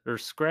case or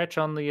scratch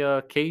on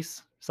the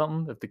case,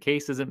 something. If the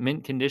case isn't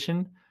mint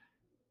condition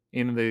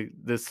in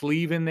the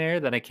sleeve in there,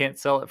 then I can't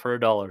sell it for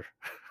 $1.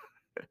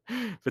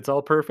 If it's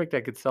all perfect,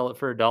 I could sell it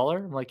for $1.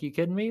 I'm like, you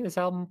kidding me? This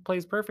album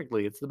plays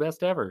perfectly. It's the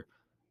best ever.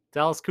 It's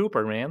Alice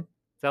Cooper, man.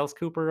 It's Alice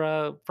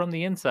Cooper from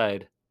the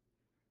inside.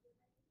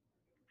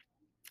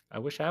 I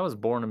wish I was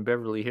born in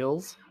Beverly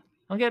Hills.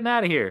 I'm getting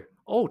out of here.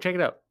 Oh, check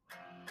it out.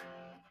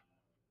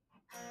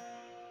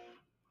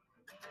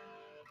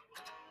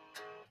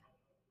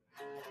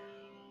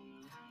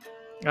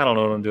 I don't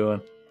know what I'm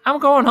doing. I'm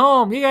going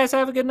home. You guys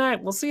have a good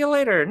night. We'll see you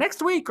later.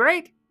 Next week,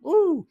 right?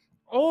 Woo!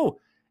 Oh,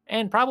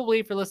 and probably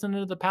if you're listening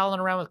to the Palin'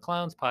 Around with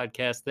Clowns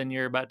podcast, then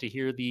you're about to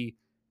hear the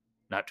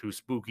Not Too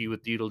Spooky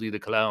with Deedledee the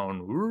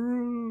Clown.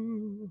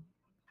 Woo!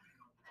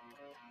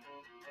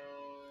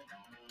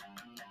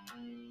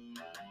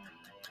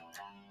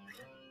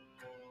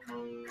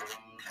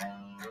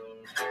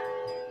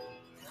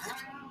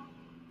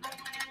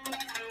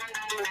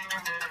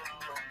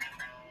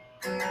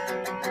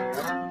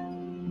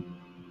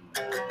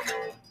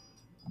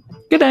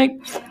 Good night.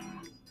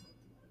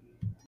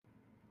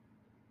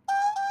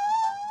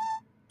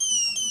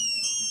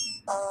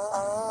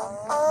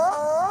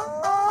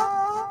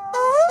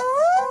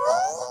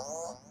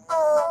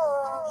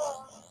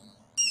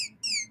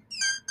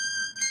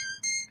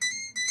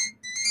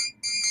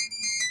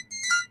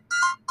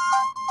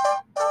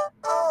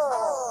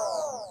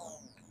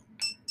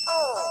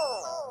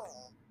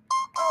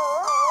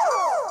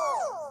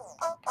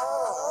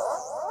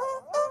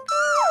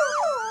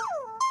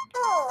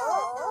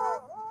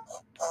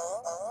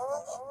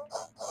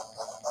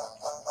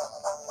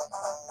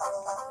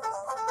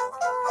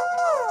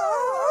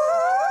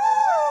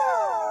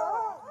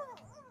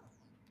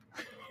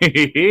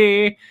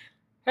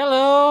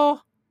 Hello,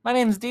 my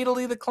name's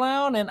Deedledee the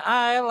Clown, and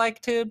I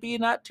like to be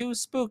not too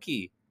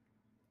spooky.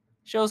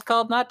 Show's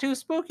called Not Too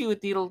Spooky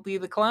with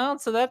Deedledee the Clown,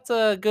 so that's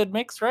a good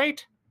mix,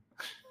 right?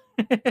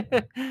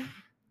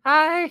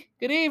 Hi,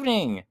 good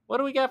evening. What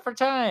do we got for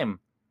time?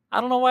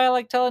 I don't know why I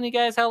like telling you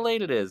guys how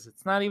late it is.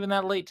 It's not even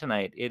that late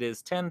tonight. It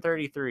is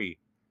 10:33.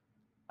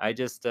 I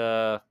just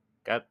got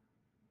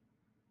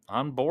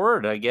on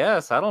board, I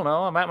guess. I don't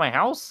know. I'm at my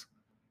house.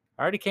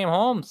 I already came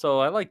home, so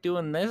I like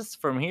doing this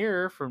from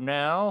here from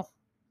now.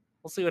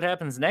 We'll see what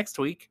happens next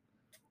week.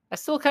 I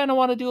still kind of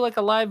want to do like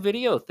a live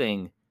video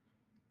thing.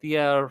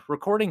 The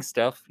recording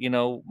stuff,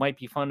 might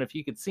be fun if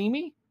you could see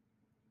me.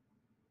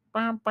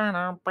 Hope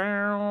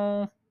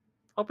you're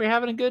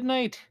having a good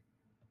night.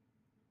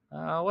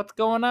 What's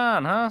going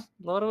on, huh?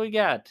 What do we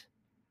got?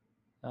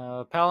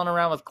 Palin'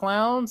 Around with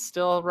Clowns,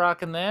 still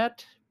rocking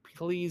that.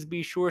 Please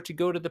be sure to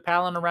go to the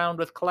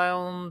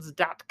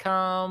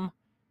palinaroundwithclowns.com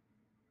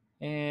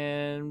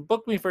and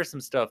book me for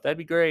some stuff. That'd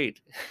be great.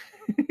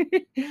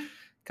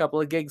 Couple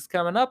of gigs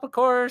coming up, of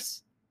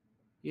course.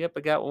 Yep,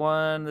 I got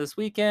one this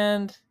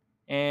weekend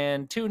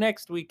and 2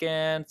 next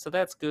weekend, so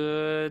that's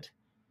good.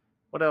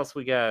 What else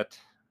we got?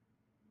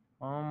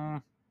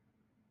 I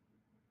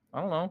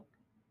don't know.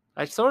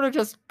 I sort of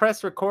just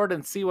press record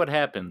and see what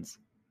happens.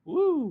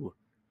 Woo!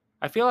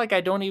 I feel like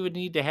I don't even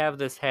need to have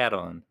this hat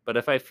on, but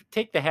if I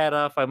take the hat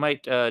off, I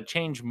might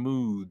change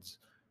moods.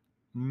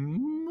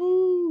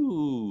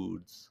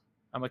 Moods.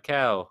 I'm a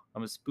cow.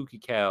 I'm a spooky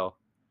cow.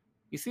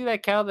 You see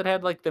that cow that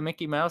had like the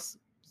Mickey Mouse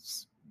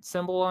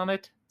symbol on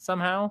it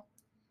somehow?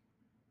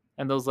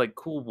 And those like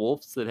cool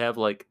wolves that have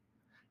like,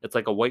 it's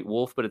like a white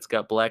wolf, but it's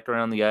got black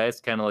around the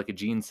eyes, kind of like a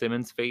Gene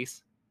Simmons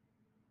face.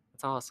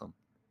 It's awesome.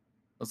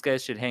 Those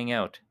guys should hang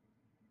out.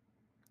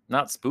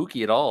 Not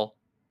spooky at all.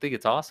 I think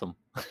it's awesome.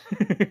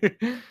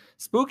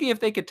 Spooky if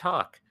they could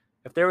talk.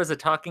 If there was a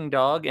talking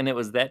dog and it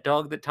was that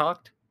dog that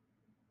talked.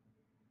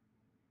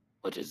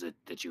 What is it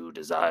that you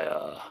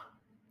desire?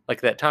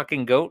 Like that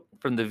talking goat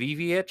from the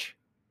VVH.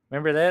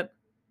 Remember that?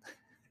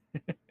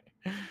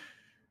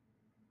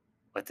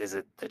 What is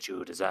it that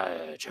you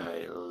desire,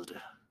 child?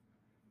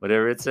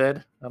 Whatever it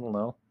said. I don't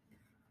know.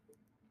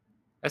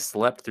 I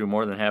slept through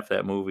more than half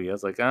that movie. I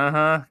was like,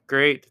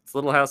 great. It's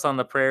Little House on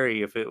the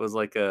Prairie if it was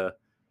like a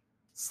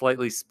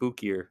slightly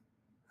spookier.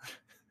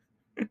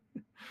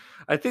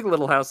 I think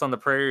Little House on the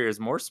Prairie is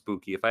more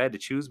spooky. If I had to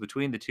choose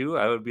between the two,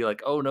 I would be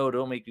like, oh no,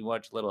 don't make me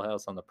watch Little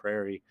House on the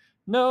Prairie.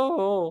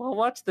 No, I'll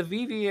watch the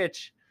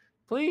VVH.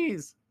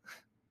 Please.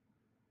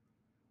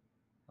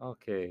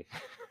 Okay.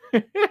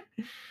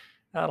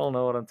 I don't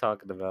know what I'm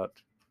talking about.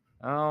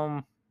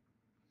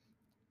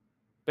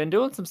 Been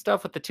doing some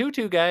stuff with the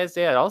Tutu guys.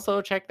 Yeah,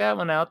 also check that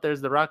one out.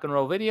 There's the Rock and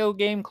Roll Video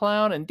Game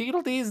Clown and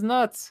Deedledee's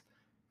Nuts.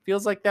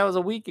 Feels like that was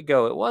a week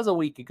ago. It was a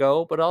week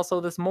ago, but also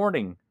this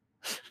morning.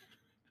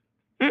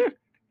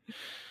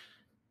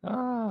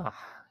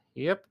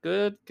 Yep,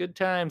 good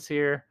times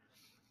here.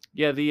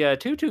 Yeah, the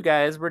Tutu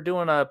guys, we're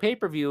doing a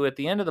pay-per-view at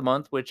the end of the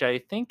month, which I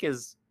think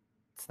it's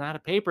not a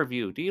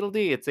pay-per-view.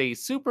 Deedledee, it's a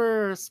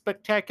super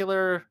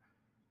spectacular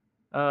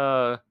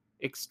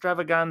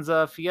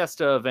extravaganza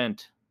fiesta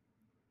event.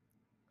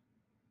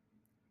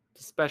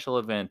 Special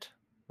event,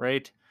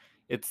 right?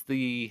 It's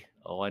the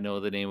I know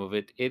the name of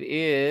it. It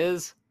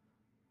is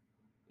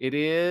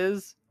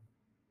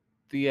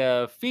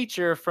the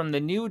feature from the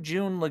new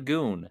June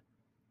Lagoon,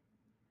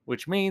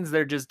 which means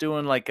they're just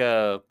doing like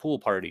a pool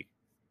party,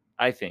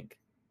 I think.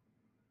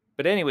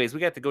 But anyways, we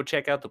got to go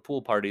check out the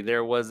pool party.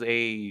 There was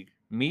a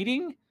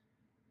meeting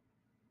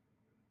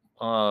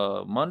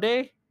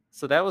Monday,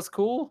 so that was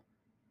cool.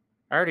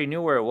 I already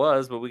knew where it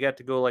was, but we got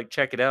to go like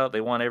check it out.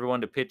 They want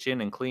everyone to pitch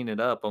in and clean it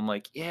up. I'm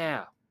like,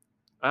 yeah,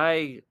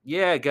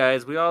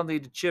 guys, we all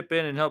need to chip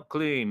in and help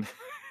clean.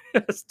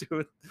 I was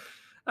doing,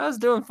 I was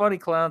doing funny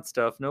clown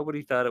stuff.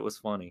 Nobody thought it was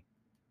funny.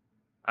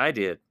 I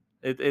did.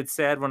 It's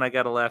sad when I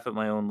got to laugh at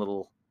my own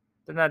little.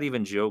 They're not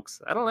even jokes.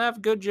 I don't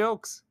have good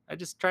jokes. I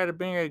just try to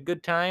bring a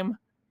good time.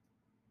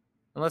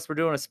 Unless we're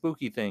doing a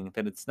spooky thing,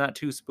 then it's not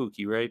too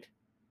spooky, right?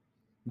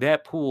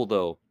 That pool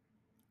though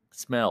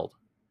smelled.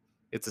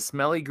 It's a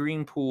smelly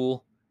green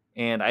pool,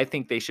 and I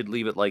think they should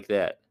leave it like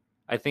that.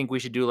 I think we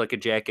should do like a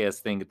jackass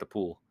thing at the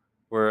pool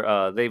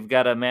where they've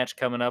got a match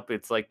coming up.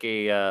 It's like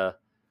a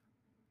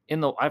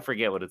in the I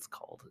forget what it's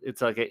called.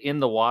 It's like a in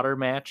the water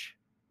match.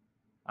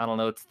 I don't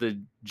know. It's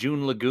the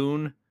June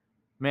Lagoon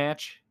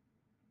match.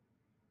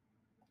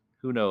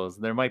 Who knows?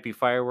 There might be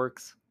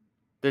fireworks.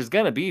 There's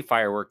gonna be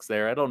fireworks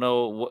there. I don't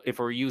know if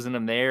we're using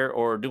them there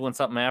or doing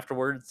something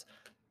afterwards.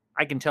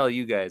 I can tell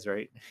you guys,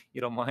 right?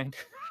 You don't mind?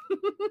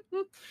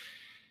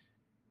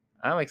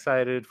 I'm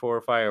excited for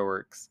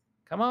fireworks.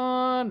 Come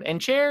on. And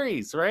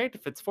cherries, right?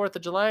 If it's 4th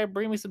of July,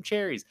 bring me some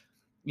cherries.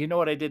 You know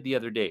what I did the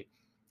other day?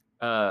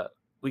 Uh,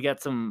 we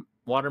got some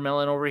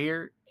watermelon over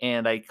here,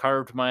 and I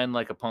carved mine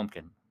like a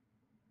pumpkin.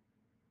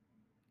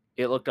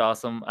 It looked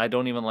awesome. I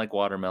don't even like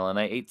watermelon.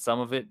 I ate some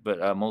of it,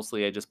 but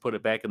mostly I just put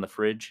it back in the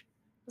fridge.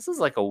 This is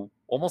like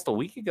almost a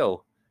week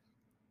ago.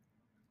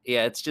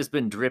 Yeah, it's just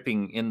been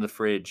dripping in the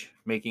fridge,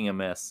 making a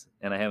mess,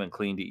 and I haven't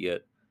cleaned it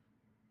yet.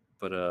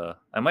 But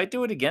I might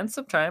do it again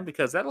sometime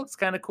because that looks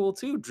kind of cool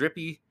too.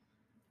 Drippy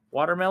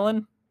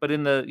watermelon, but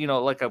in the,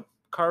 like a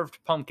carved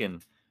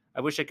pumpkin.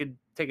 I wish I could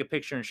take a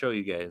picture and show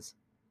you guys.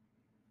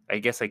 I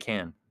guess I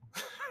can.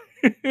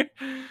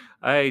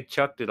 I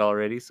chucked it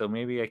already, so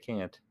maybe I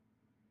can't.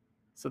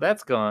 So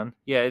that's gone.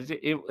 Yeah,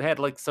 it had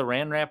like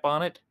saran wrap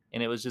on it,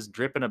 and it was just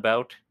dripping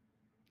about.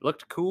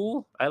 Looked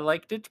cool. I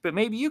liked it, but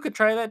maybe you could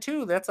try that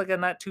too. That's like a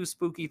not too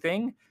spooky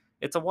thing.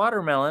 It's a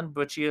watermelon,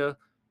 but you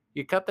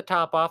cut the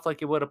top off like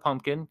you would a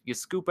pumpkin. You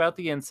scoop out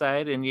the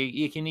inside, and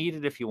you can eat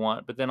it if you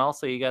want. But then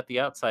also you got the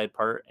outside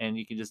part, and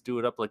you can just do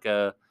it up like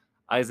a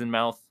eyes and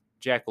mouth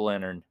jack o'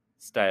 lantern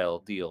style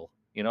deal.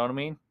 You know what I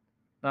mean?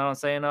 Know what I'm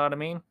saying? Know what I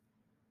mean?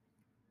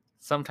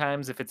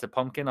 Sometimes if it's a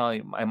pumpkin,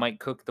 I might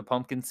cook the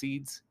pumpkin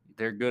seeds.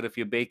 They're good if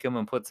you bake them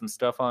and put some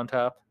stuff on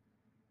top.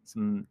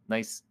 Some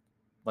nice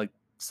like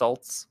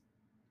salts.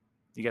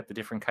 You got the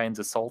different kinds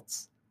of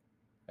salts.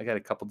 I got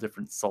a couple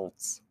different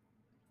salts.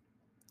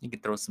 You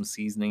could throw some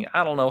seasoning.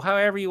 I don't know,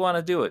 however you want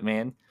to do it,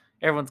 man.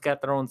 Everyone's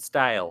got their own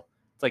style.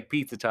 It's like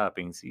pizza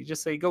toppings. You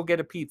just say go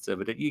get a pizza,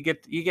 but you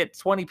get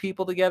 20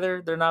 people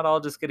together. They're not all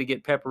just gonna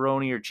get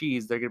pepperoni or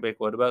cheese. They're gonna be like,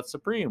 what about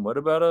supreme? What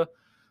about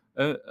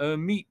a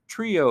meat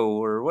trio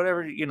or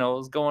whatever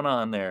is going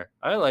on there?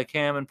 I like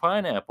ham and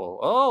pineapple.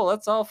 Oh,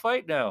 let's all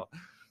fight now.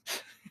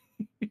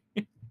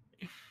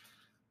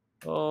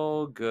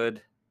 Oh,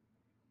 good.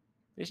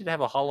 They should have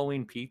a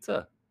Halloween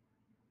pizza.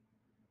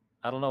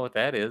 I don't know what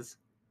that is,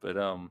 but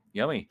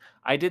yummy.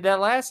 I did that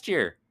last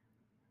year.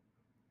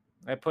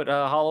 I put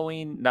not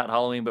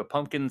Halloween, but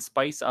pumpkin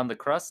spice on the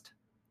crust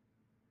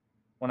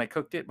when I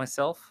cooked it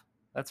myself.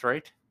 That's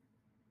right.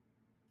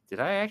 Did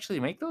I actually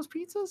make those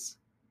pizzas?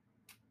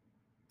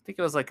 I think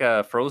it was like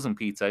a frozen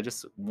pizza. I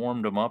just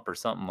warmed them up or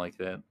something like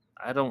that.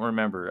 I don't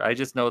remember. I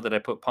just know that I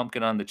put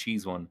pumpkin on the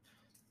cheese one,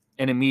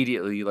 and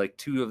immediately, like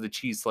 2 of the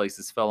cheese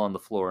slices fell on the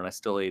floor, and I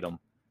still ate them.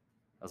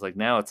 I was like,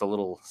 now it's a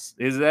little.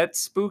 Is that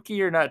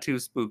spooky or not too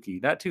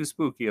spooky? Not too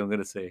spooky, I'm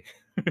gonna say.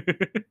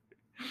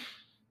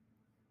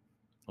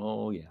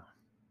 Oh yeah.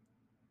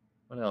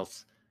 What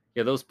else?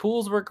 Yeah, those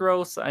pools were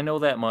gross. I know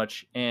that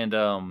much, and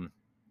I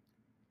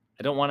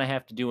don't want to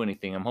have to do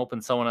anything. I'm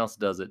hoping someone else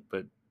does it,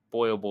 but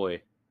boy, oh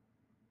boy,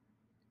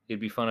 it'd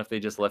be fun if they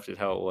just left it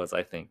how it was.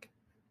 I think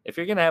if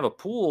you're gonna have a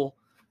pool,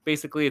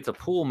 basically it's a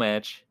pool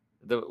match,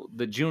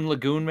 the June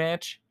Lagoon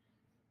match.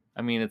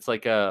 I mean, it's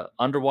like a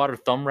underwater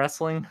thumb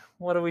wrestling.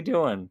 What are we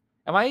doing?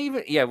 Am I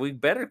even? Yeah, we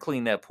better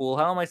clean that pool.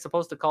 How am I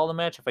supposed to call the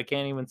match if I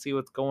can't even see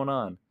what's going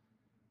on?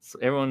 So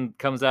everyone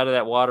comes out of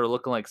that water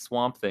looking like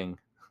Swamp Thing.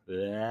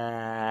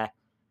 Ugh.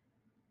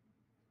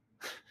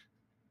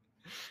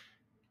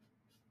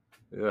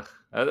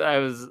 I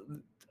was.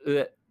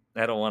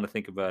 I don't want to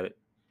think about it,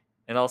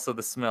 and also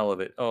the smell of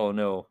it. Oh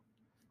no.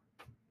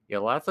 Yeah,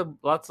 lots of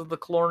the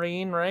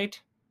chlorine,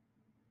 right?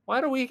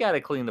 Why do we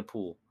gotta clean the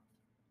pool?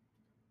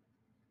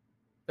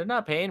 They're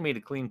not paying me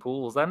to clean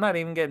pools. I'm not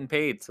even getting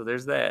paid, so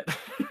there's that.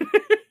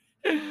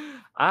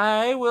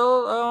 I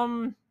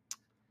will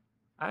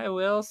I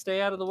will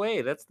stay out of the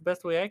way. That's the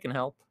best way I can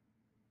help.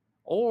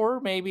 Or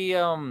maybe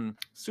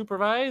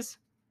supervise.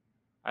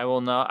 I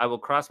will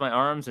cross my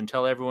arms and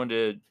tell everyone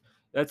to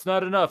that's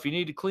not enough. You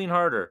need to clean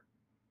harder.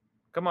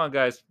 Come on,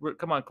 guys.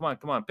 Come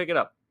on. Pick it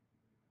up.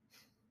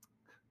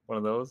 One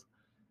of those.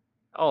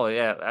 Oh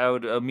yeah, I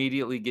would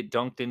immediately get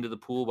dunked into the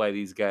pool by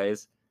these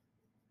guys.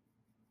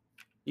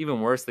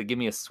 Even worse, they give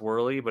me a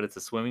swirly, but it's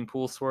a swimming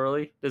pool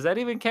swirly. Does that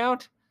even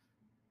count?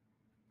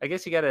 I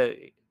guess you gotta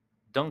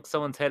dunk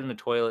someone's head in a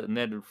toilet and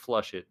then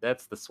flush it.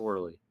 That's the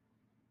swirly.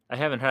 I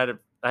haven't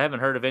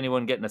heard of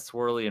anyone getting a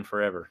swirly in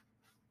forever.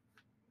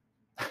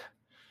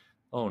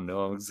 Oh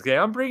no,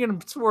 I'm bringing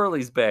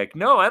swirlies back.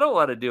 No, I don't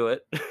want to do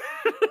it.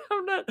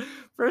 I'm not.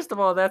 First of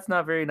all, that's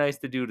not very nice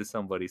to do to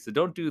somebody. So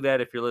don't do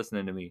that if you're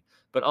listening to me.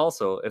 But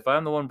also, if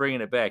I'm the one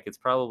bringing it back, it's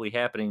probably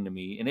happening to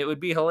me, and it would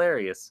be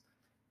hilarious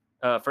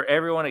for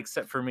everyone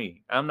except for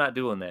me. I'm not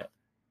doing that.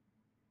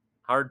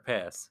 Hard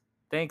pass.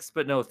 Thanks,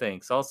 but no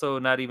thanks. Also,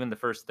 not even the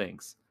first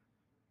thanks.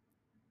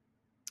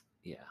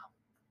 Yeah,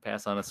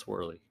 pass on a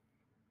swirly.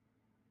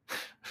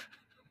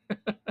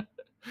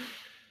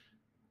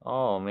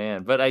 Oh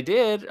man, but I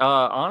did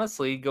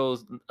honestly go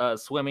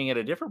swimming at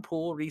a different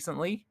pool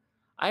recently.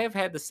 I have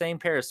had the same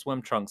pair of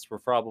swim trunks for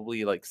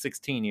probably like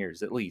 16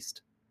 years at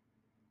least.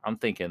 I'm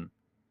thinking,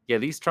 yeah,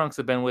 these trunks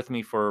have been with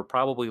me for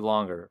probably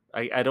longer.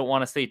 I don't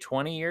want to say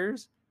 20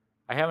 years.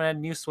 I haven't had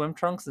new swim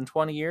trunks in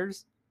 20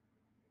 years.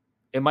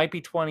 It might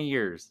be 20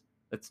 years.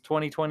 It's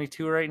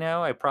 2022 right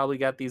now. I probably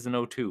got these in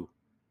 '02.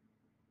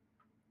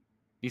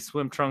 These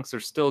swim trunks are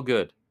still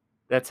good.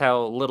 That's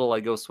how little I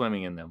go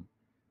swimming in them.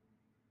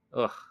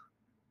 Ugh.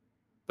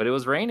 But it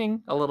was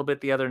raining a little bit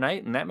the other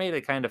night, and that made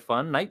it kind of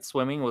fun. Night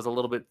swimming was a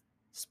little bit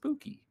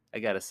spooky, I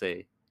gotta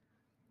say.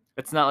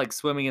 It's not like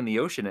swimming in the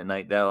ocean at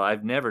night, though.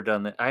 I've never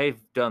done that.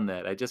 I've done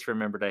that. I just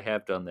remembered I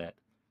have done that.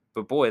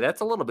 But boy, that's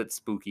a little bit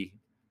spooky.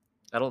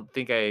 I don't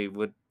think I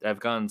would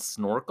have gone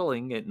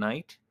snorkeling at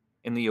night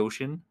in the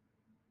ocean.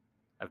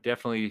 I've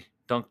definitely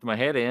dunked my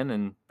head in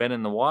and been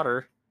in the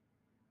water.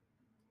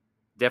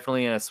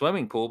 Definitely in a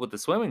swimming pool, but the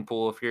swimming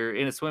pool, if you're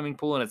in a swimming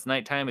pool and it's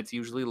nighttime, it's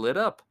usually lit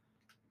up.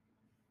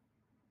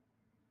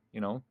 You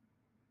know,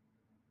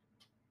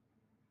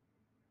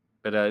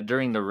 but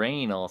during the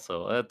rain,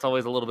 also, that's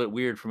always a little bit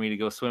weird for me to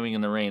go swimming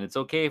in the rain. It's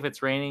okay if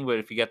it's raining, but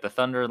if you got the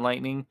thunder and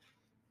lightning,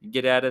 you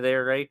get out of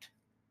there, right?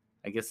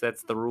 I guess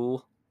that's the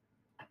rule.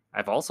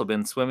 I've also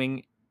been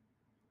swimming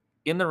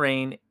in the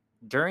rain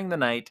during the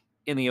night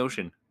in the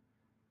ocean.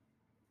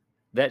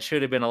 That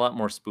should have been a lot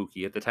more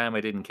spooky. At the time,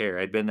 I didn't care.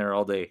 I'd been there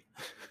all day.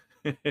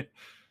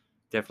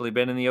 Definitely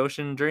been in the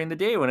ocean during the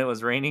day when it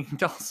was raining,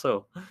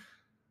 also.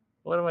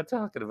 What am I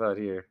talking about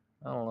here?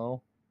 I don't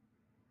know.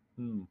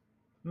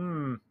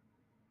 Hmm.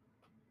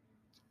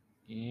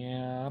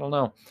 Yeah, I don't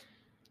know.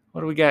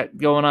 What do we got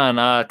going on?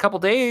 A couple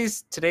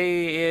days.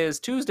 Today is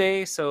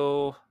Tuesday,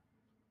 so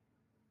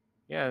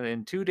yeah,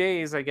 in 2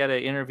 days I got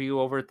an interview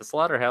over at the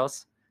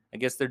slaughterhouse. I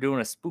guess they're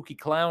doing a spooky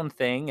clown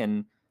thing,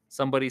 and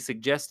somebody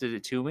suggested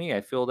it to me.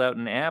 I filled out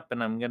an app,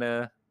 and I'm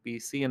gonna be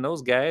seeing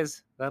those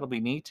guys. That'll be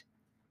neat.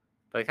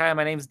 Like, hi,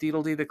 my name's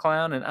Deedledee the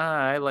Clown, and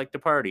I like to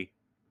party.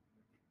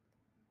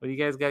 What do you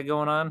guys got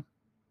going on?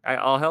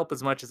 I'll help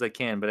as much as I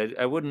can, but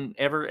I wouldn't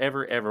ever,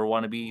 ever, ever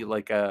want to be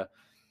like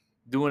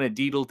doing a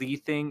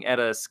Deedledee thing at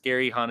a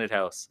scary haunted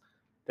house.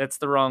 That's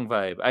the wrong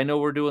vibe. I know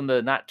we're doing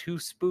the not too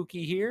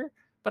spooky here,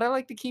 but I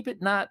like to keep it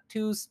not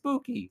too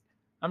spooky.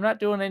 I'm not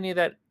doing any of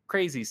that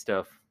crazy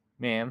stuff,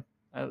 man.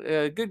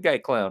 Good guy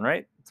clown,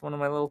 right? It's one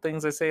of my little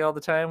things I say all the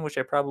time, which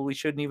I probably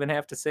shouldn't even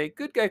have to say.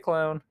 Good guy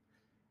clown.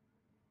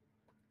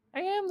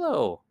 I am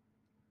though,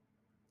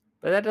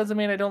 but that doesn't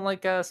mean I don't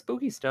like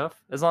spooky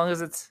stuff. As long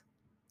as it's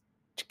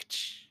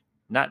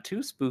not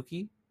too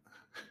spooky.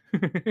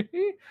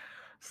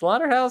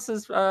 Slaughterhouse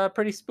is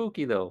pretty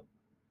spooky though.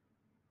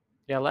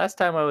 Yeah, last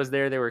time I was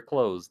there, they were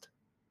closed.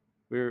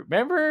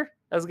 Remember?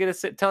 I was gonna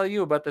tell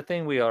you about the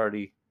thing we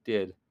already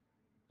did.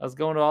 I was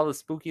going to all the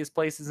spookiest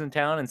places in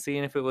town and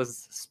seeing if it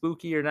was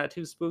spooky or not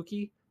too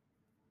spooky.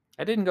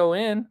 I didn't go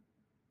in.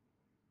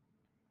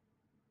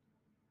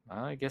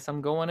 I guess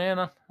I'm going in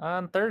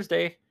on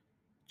Thursday.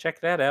 Check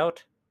that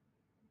out.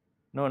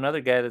 Know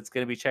another guy that's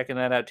gonna be checking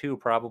that out too,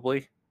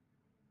 probably.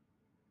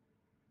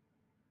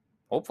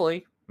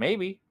 Hopefully,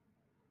 maybe.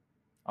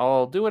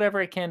 I'll do whatever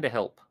I can to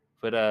help.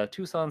 But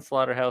Tucson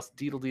Slaughterhouse,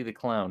 Deedledee the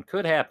Clown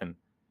could happen.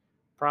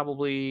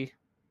 Probably.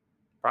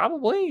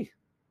 Probably.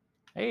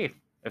 Hey,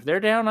 if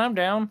they're down, I'm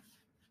down.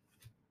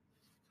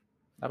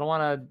 I don't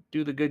want to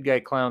do the good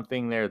guy clown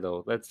thing there,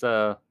 though. That's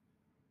a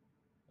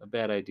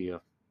bad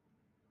idea.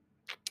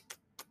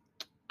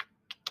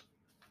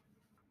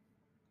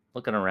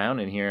 Looking around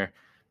in here,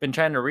 been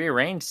trying to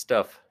rearrange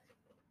stuff.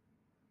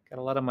 Got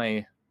a lot of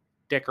my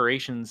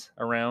decorations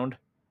around.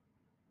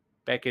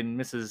 Back in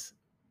Mrs.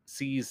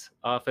 C's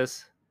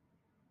office,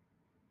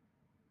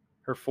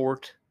 her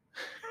fort.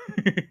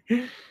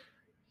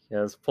 Yeah,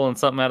 I was pulling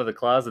something out of the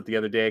closet the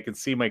other day. I could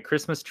see my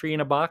Christmas tree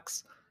in a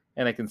box,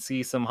 and I can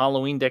see some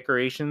Halloween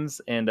decorations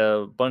and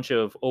a bunch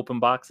of open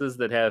boxes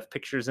that have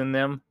pictures in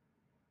them.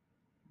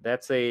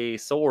 That's a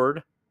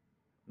sword.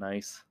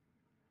 Nice.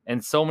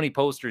 And so many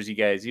posters, you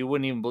guys. You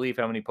wouldn't even believe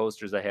how many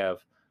posters I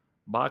have.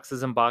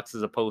 Boxes and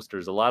boxes of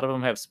posters. A lot of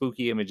them have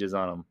spooky images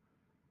on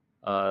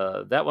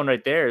them. That one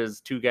right there is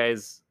two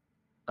guys.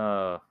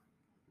 Let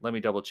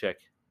me double check.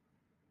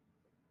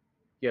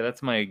 Yeah,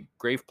 that's my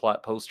grave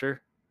plot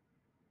poster.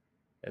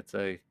 It's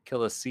a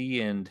Killa C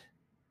and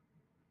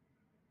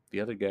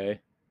the other guy.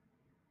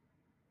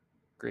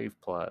 Grave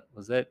plot.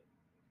 Was that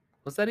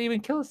even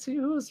Kill? See,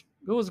 who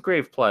was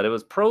Grave plot? It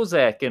was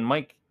Prozac and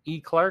Mike E.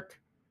 Clark.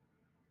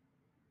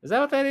 Is that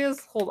what that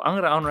is? Hold on, I'm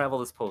gonna unravel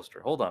this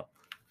poster. Hold on.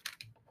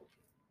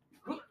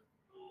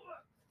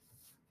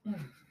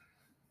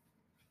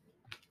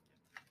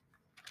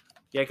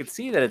 Yeah, I could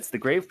see that it's the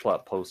Grave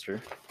plot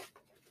poster.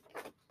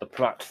 The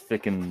plot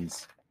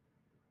thickens.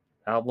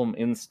 Album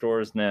in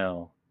stores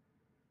now.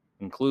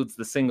 Includes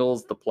the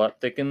singles, The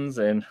Plot Thickens,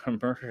 and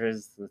Murder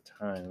is the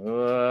Time.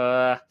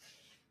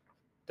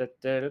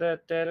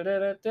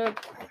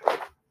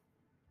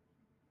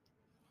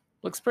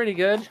 Looks pretty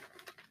good.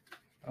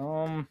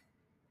 Oh,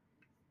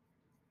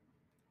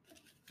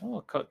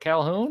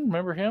 Calhoun,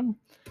 remember him?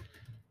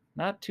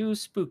 Not too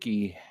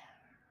spooky.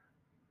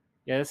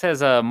 Yeah, this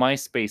has a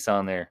MySpace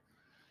on there.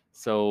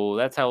 So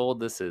that's how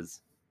old this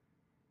is.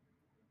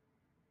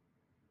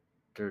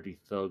 Dirty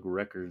Thug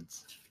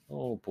Records.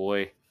 Oh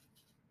boy.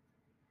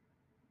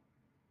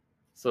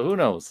 So who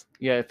knows?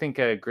 Yeah, I think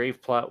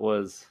Grave plot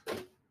was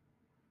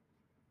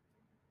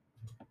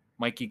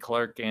Mikey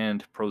Clark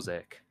and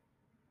Prozac.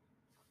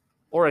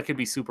 Or I could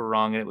be super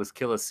wrong and it was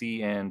Killa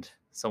C and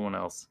someone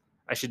else.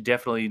 I should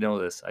definitely know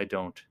this. I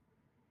don't.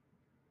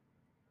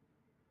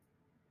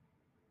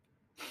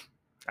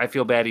 I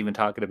feel bad even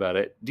talking about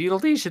it.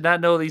 D should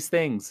not know these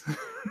things.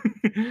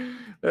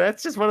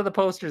 That's just one of the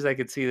posters I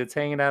could see that's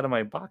hanging out of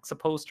my box of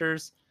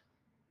posters.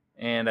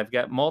 And I've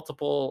got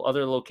multiple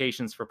other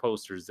locations for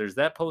posters. There's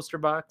that poster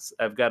box.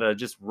 I've got a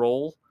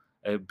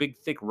big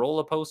thick roll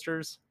of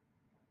posters.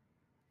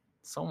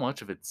 So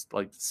much of it's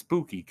like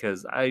spooky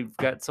because I've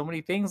got so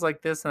many things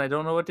like this and I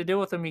don't know what to do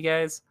with them, you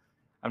guys.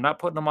 I'm not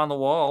putting them on the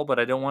wall, but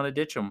I don't want to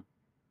ditch them.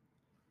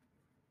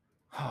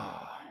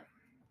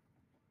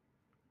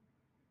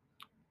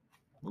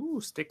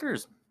 Ooh,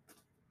 stickers.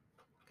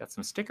 Got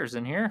some stickers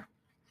in here.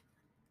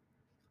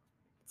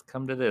 Let's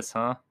come to this,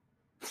 huh?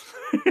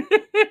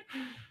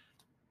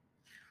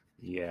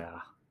 Yeah.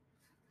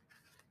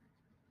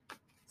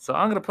 So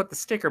I'm going to put the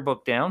sticker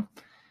book down.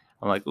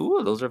 I'm like,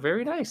 ooh, those are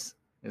very nice.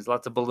 There's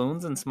lots of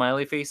balloons and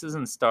smiley faces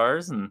and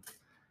stars. And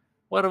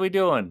what are we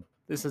doing?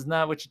 This is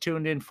not what you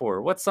tuned in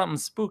for. What's something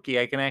spooky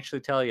I can actually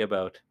tell you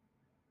about?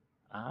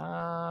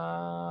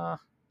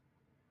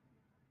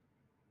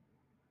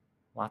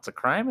 Lots of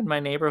crime in my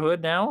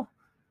neighborhood now.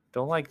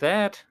 Don't like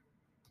that.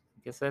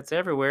 I guess that's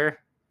everywhere.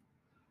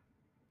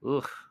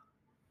 Ugh.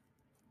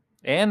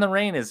 And the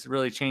rain is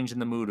really changing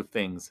the mood of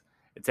things.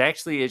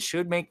 It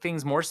should make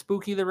things more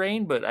spooky, the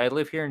rain, but I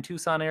live here in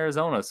Tucson,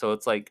 Arizona, so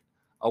it's like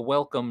a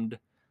welcomed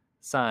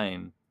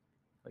sign.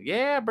 Like,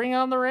 yeah, bring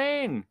on the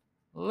rain.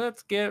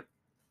 Let's get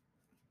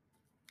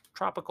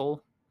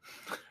tropical.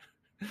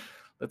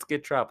 Let's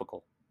get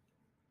tropical.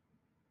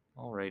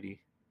 Alrighty.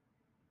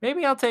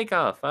 Maybe I'll take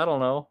off. I don't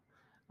know.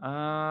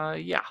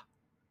 Yeah.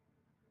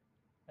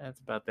 That's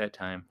about that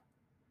time.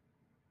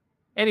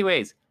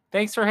 Anyways,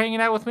 thanks for hanging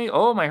out with me.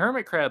 Oh, my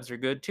hermit crabs are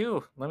good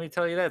too. Let me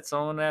tell you that.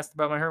 Someone asked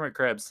about my hermit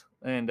crabs,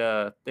 and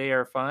they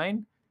are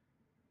fine.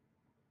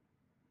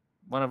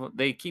 One of them,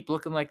 they keep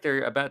looking like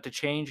they're about to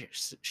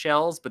change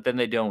shells, but then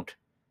they don't.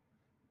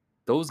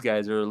 Those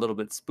guys are a little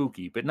bit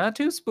spooky, but not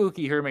too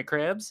spooky, hermit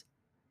crabs.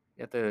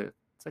 It's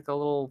like a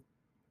little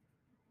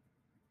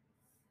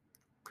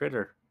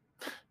critter.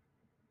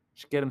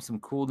 Should get them some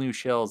cool new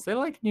shells. They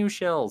like new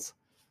shells.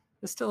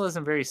 This still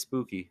isn't very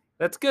spooky.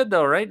 That's good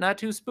though, right? Not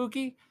too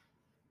spooky?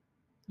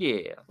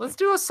 Yeah. Let's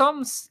do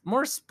something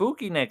more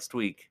spooky next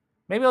week.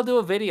 Maybe I'll do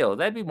a video.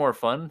 That'd be more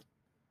fun.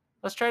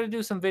 Let's try to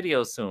do some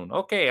videos soon.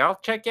 Okay, I'll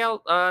check you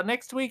out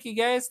next week, you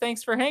guys.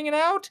 Thanks for hanging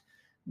out.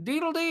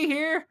 Deedle D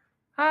here.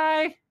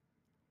 Hi.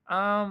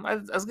 I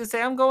was gonna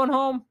say I'm going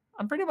home.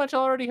 I'm pretty much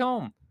already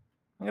home.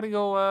 I'm gonna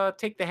go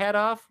take the hat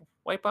off,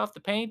 wipe off the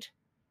paint,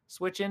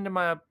 switch into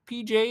my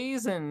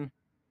PJs, and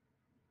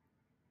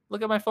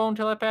look at my phone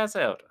till I pass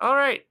out. All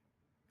right.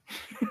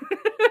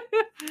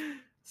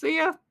 See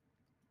ya.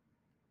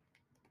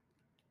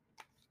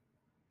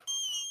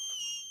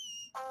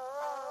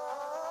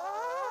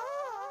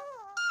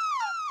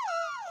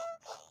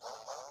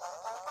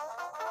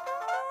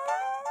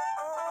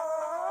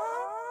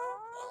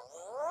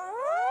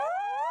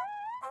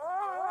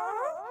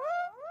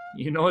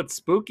 You know what's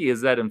spooky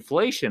is that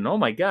inflation. Oh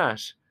my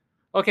gosh.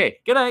 Okay,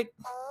 good night.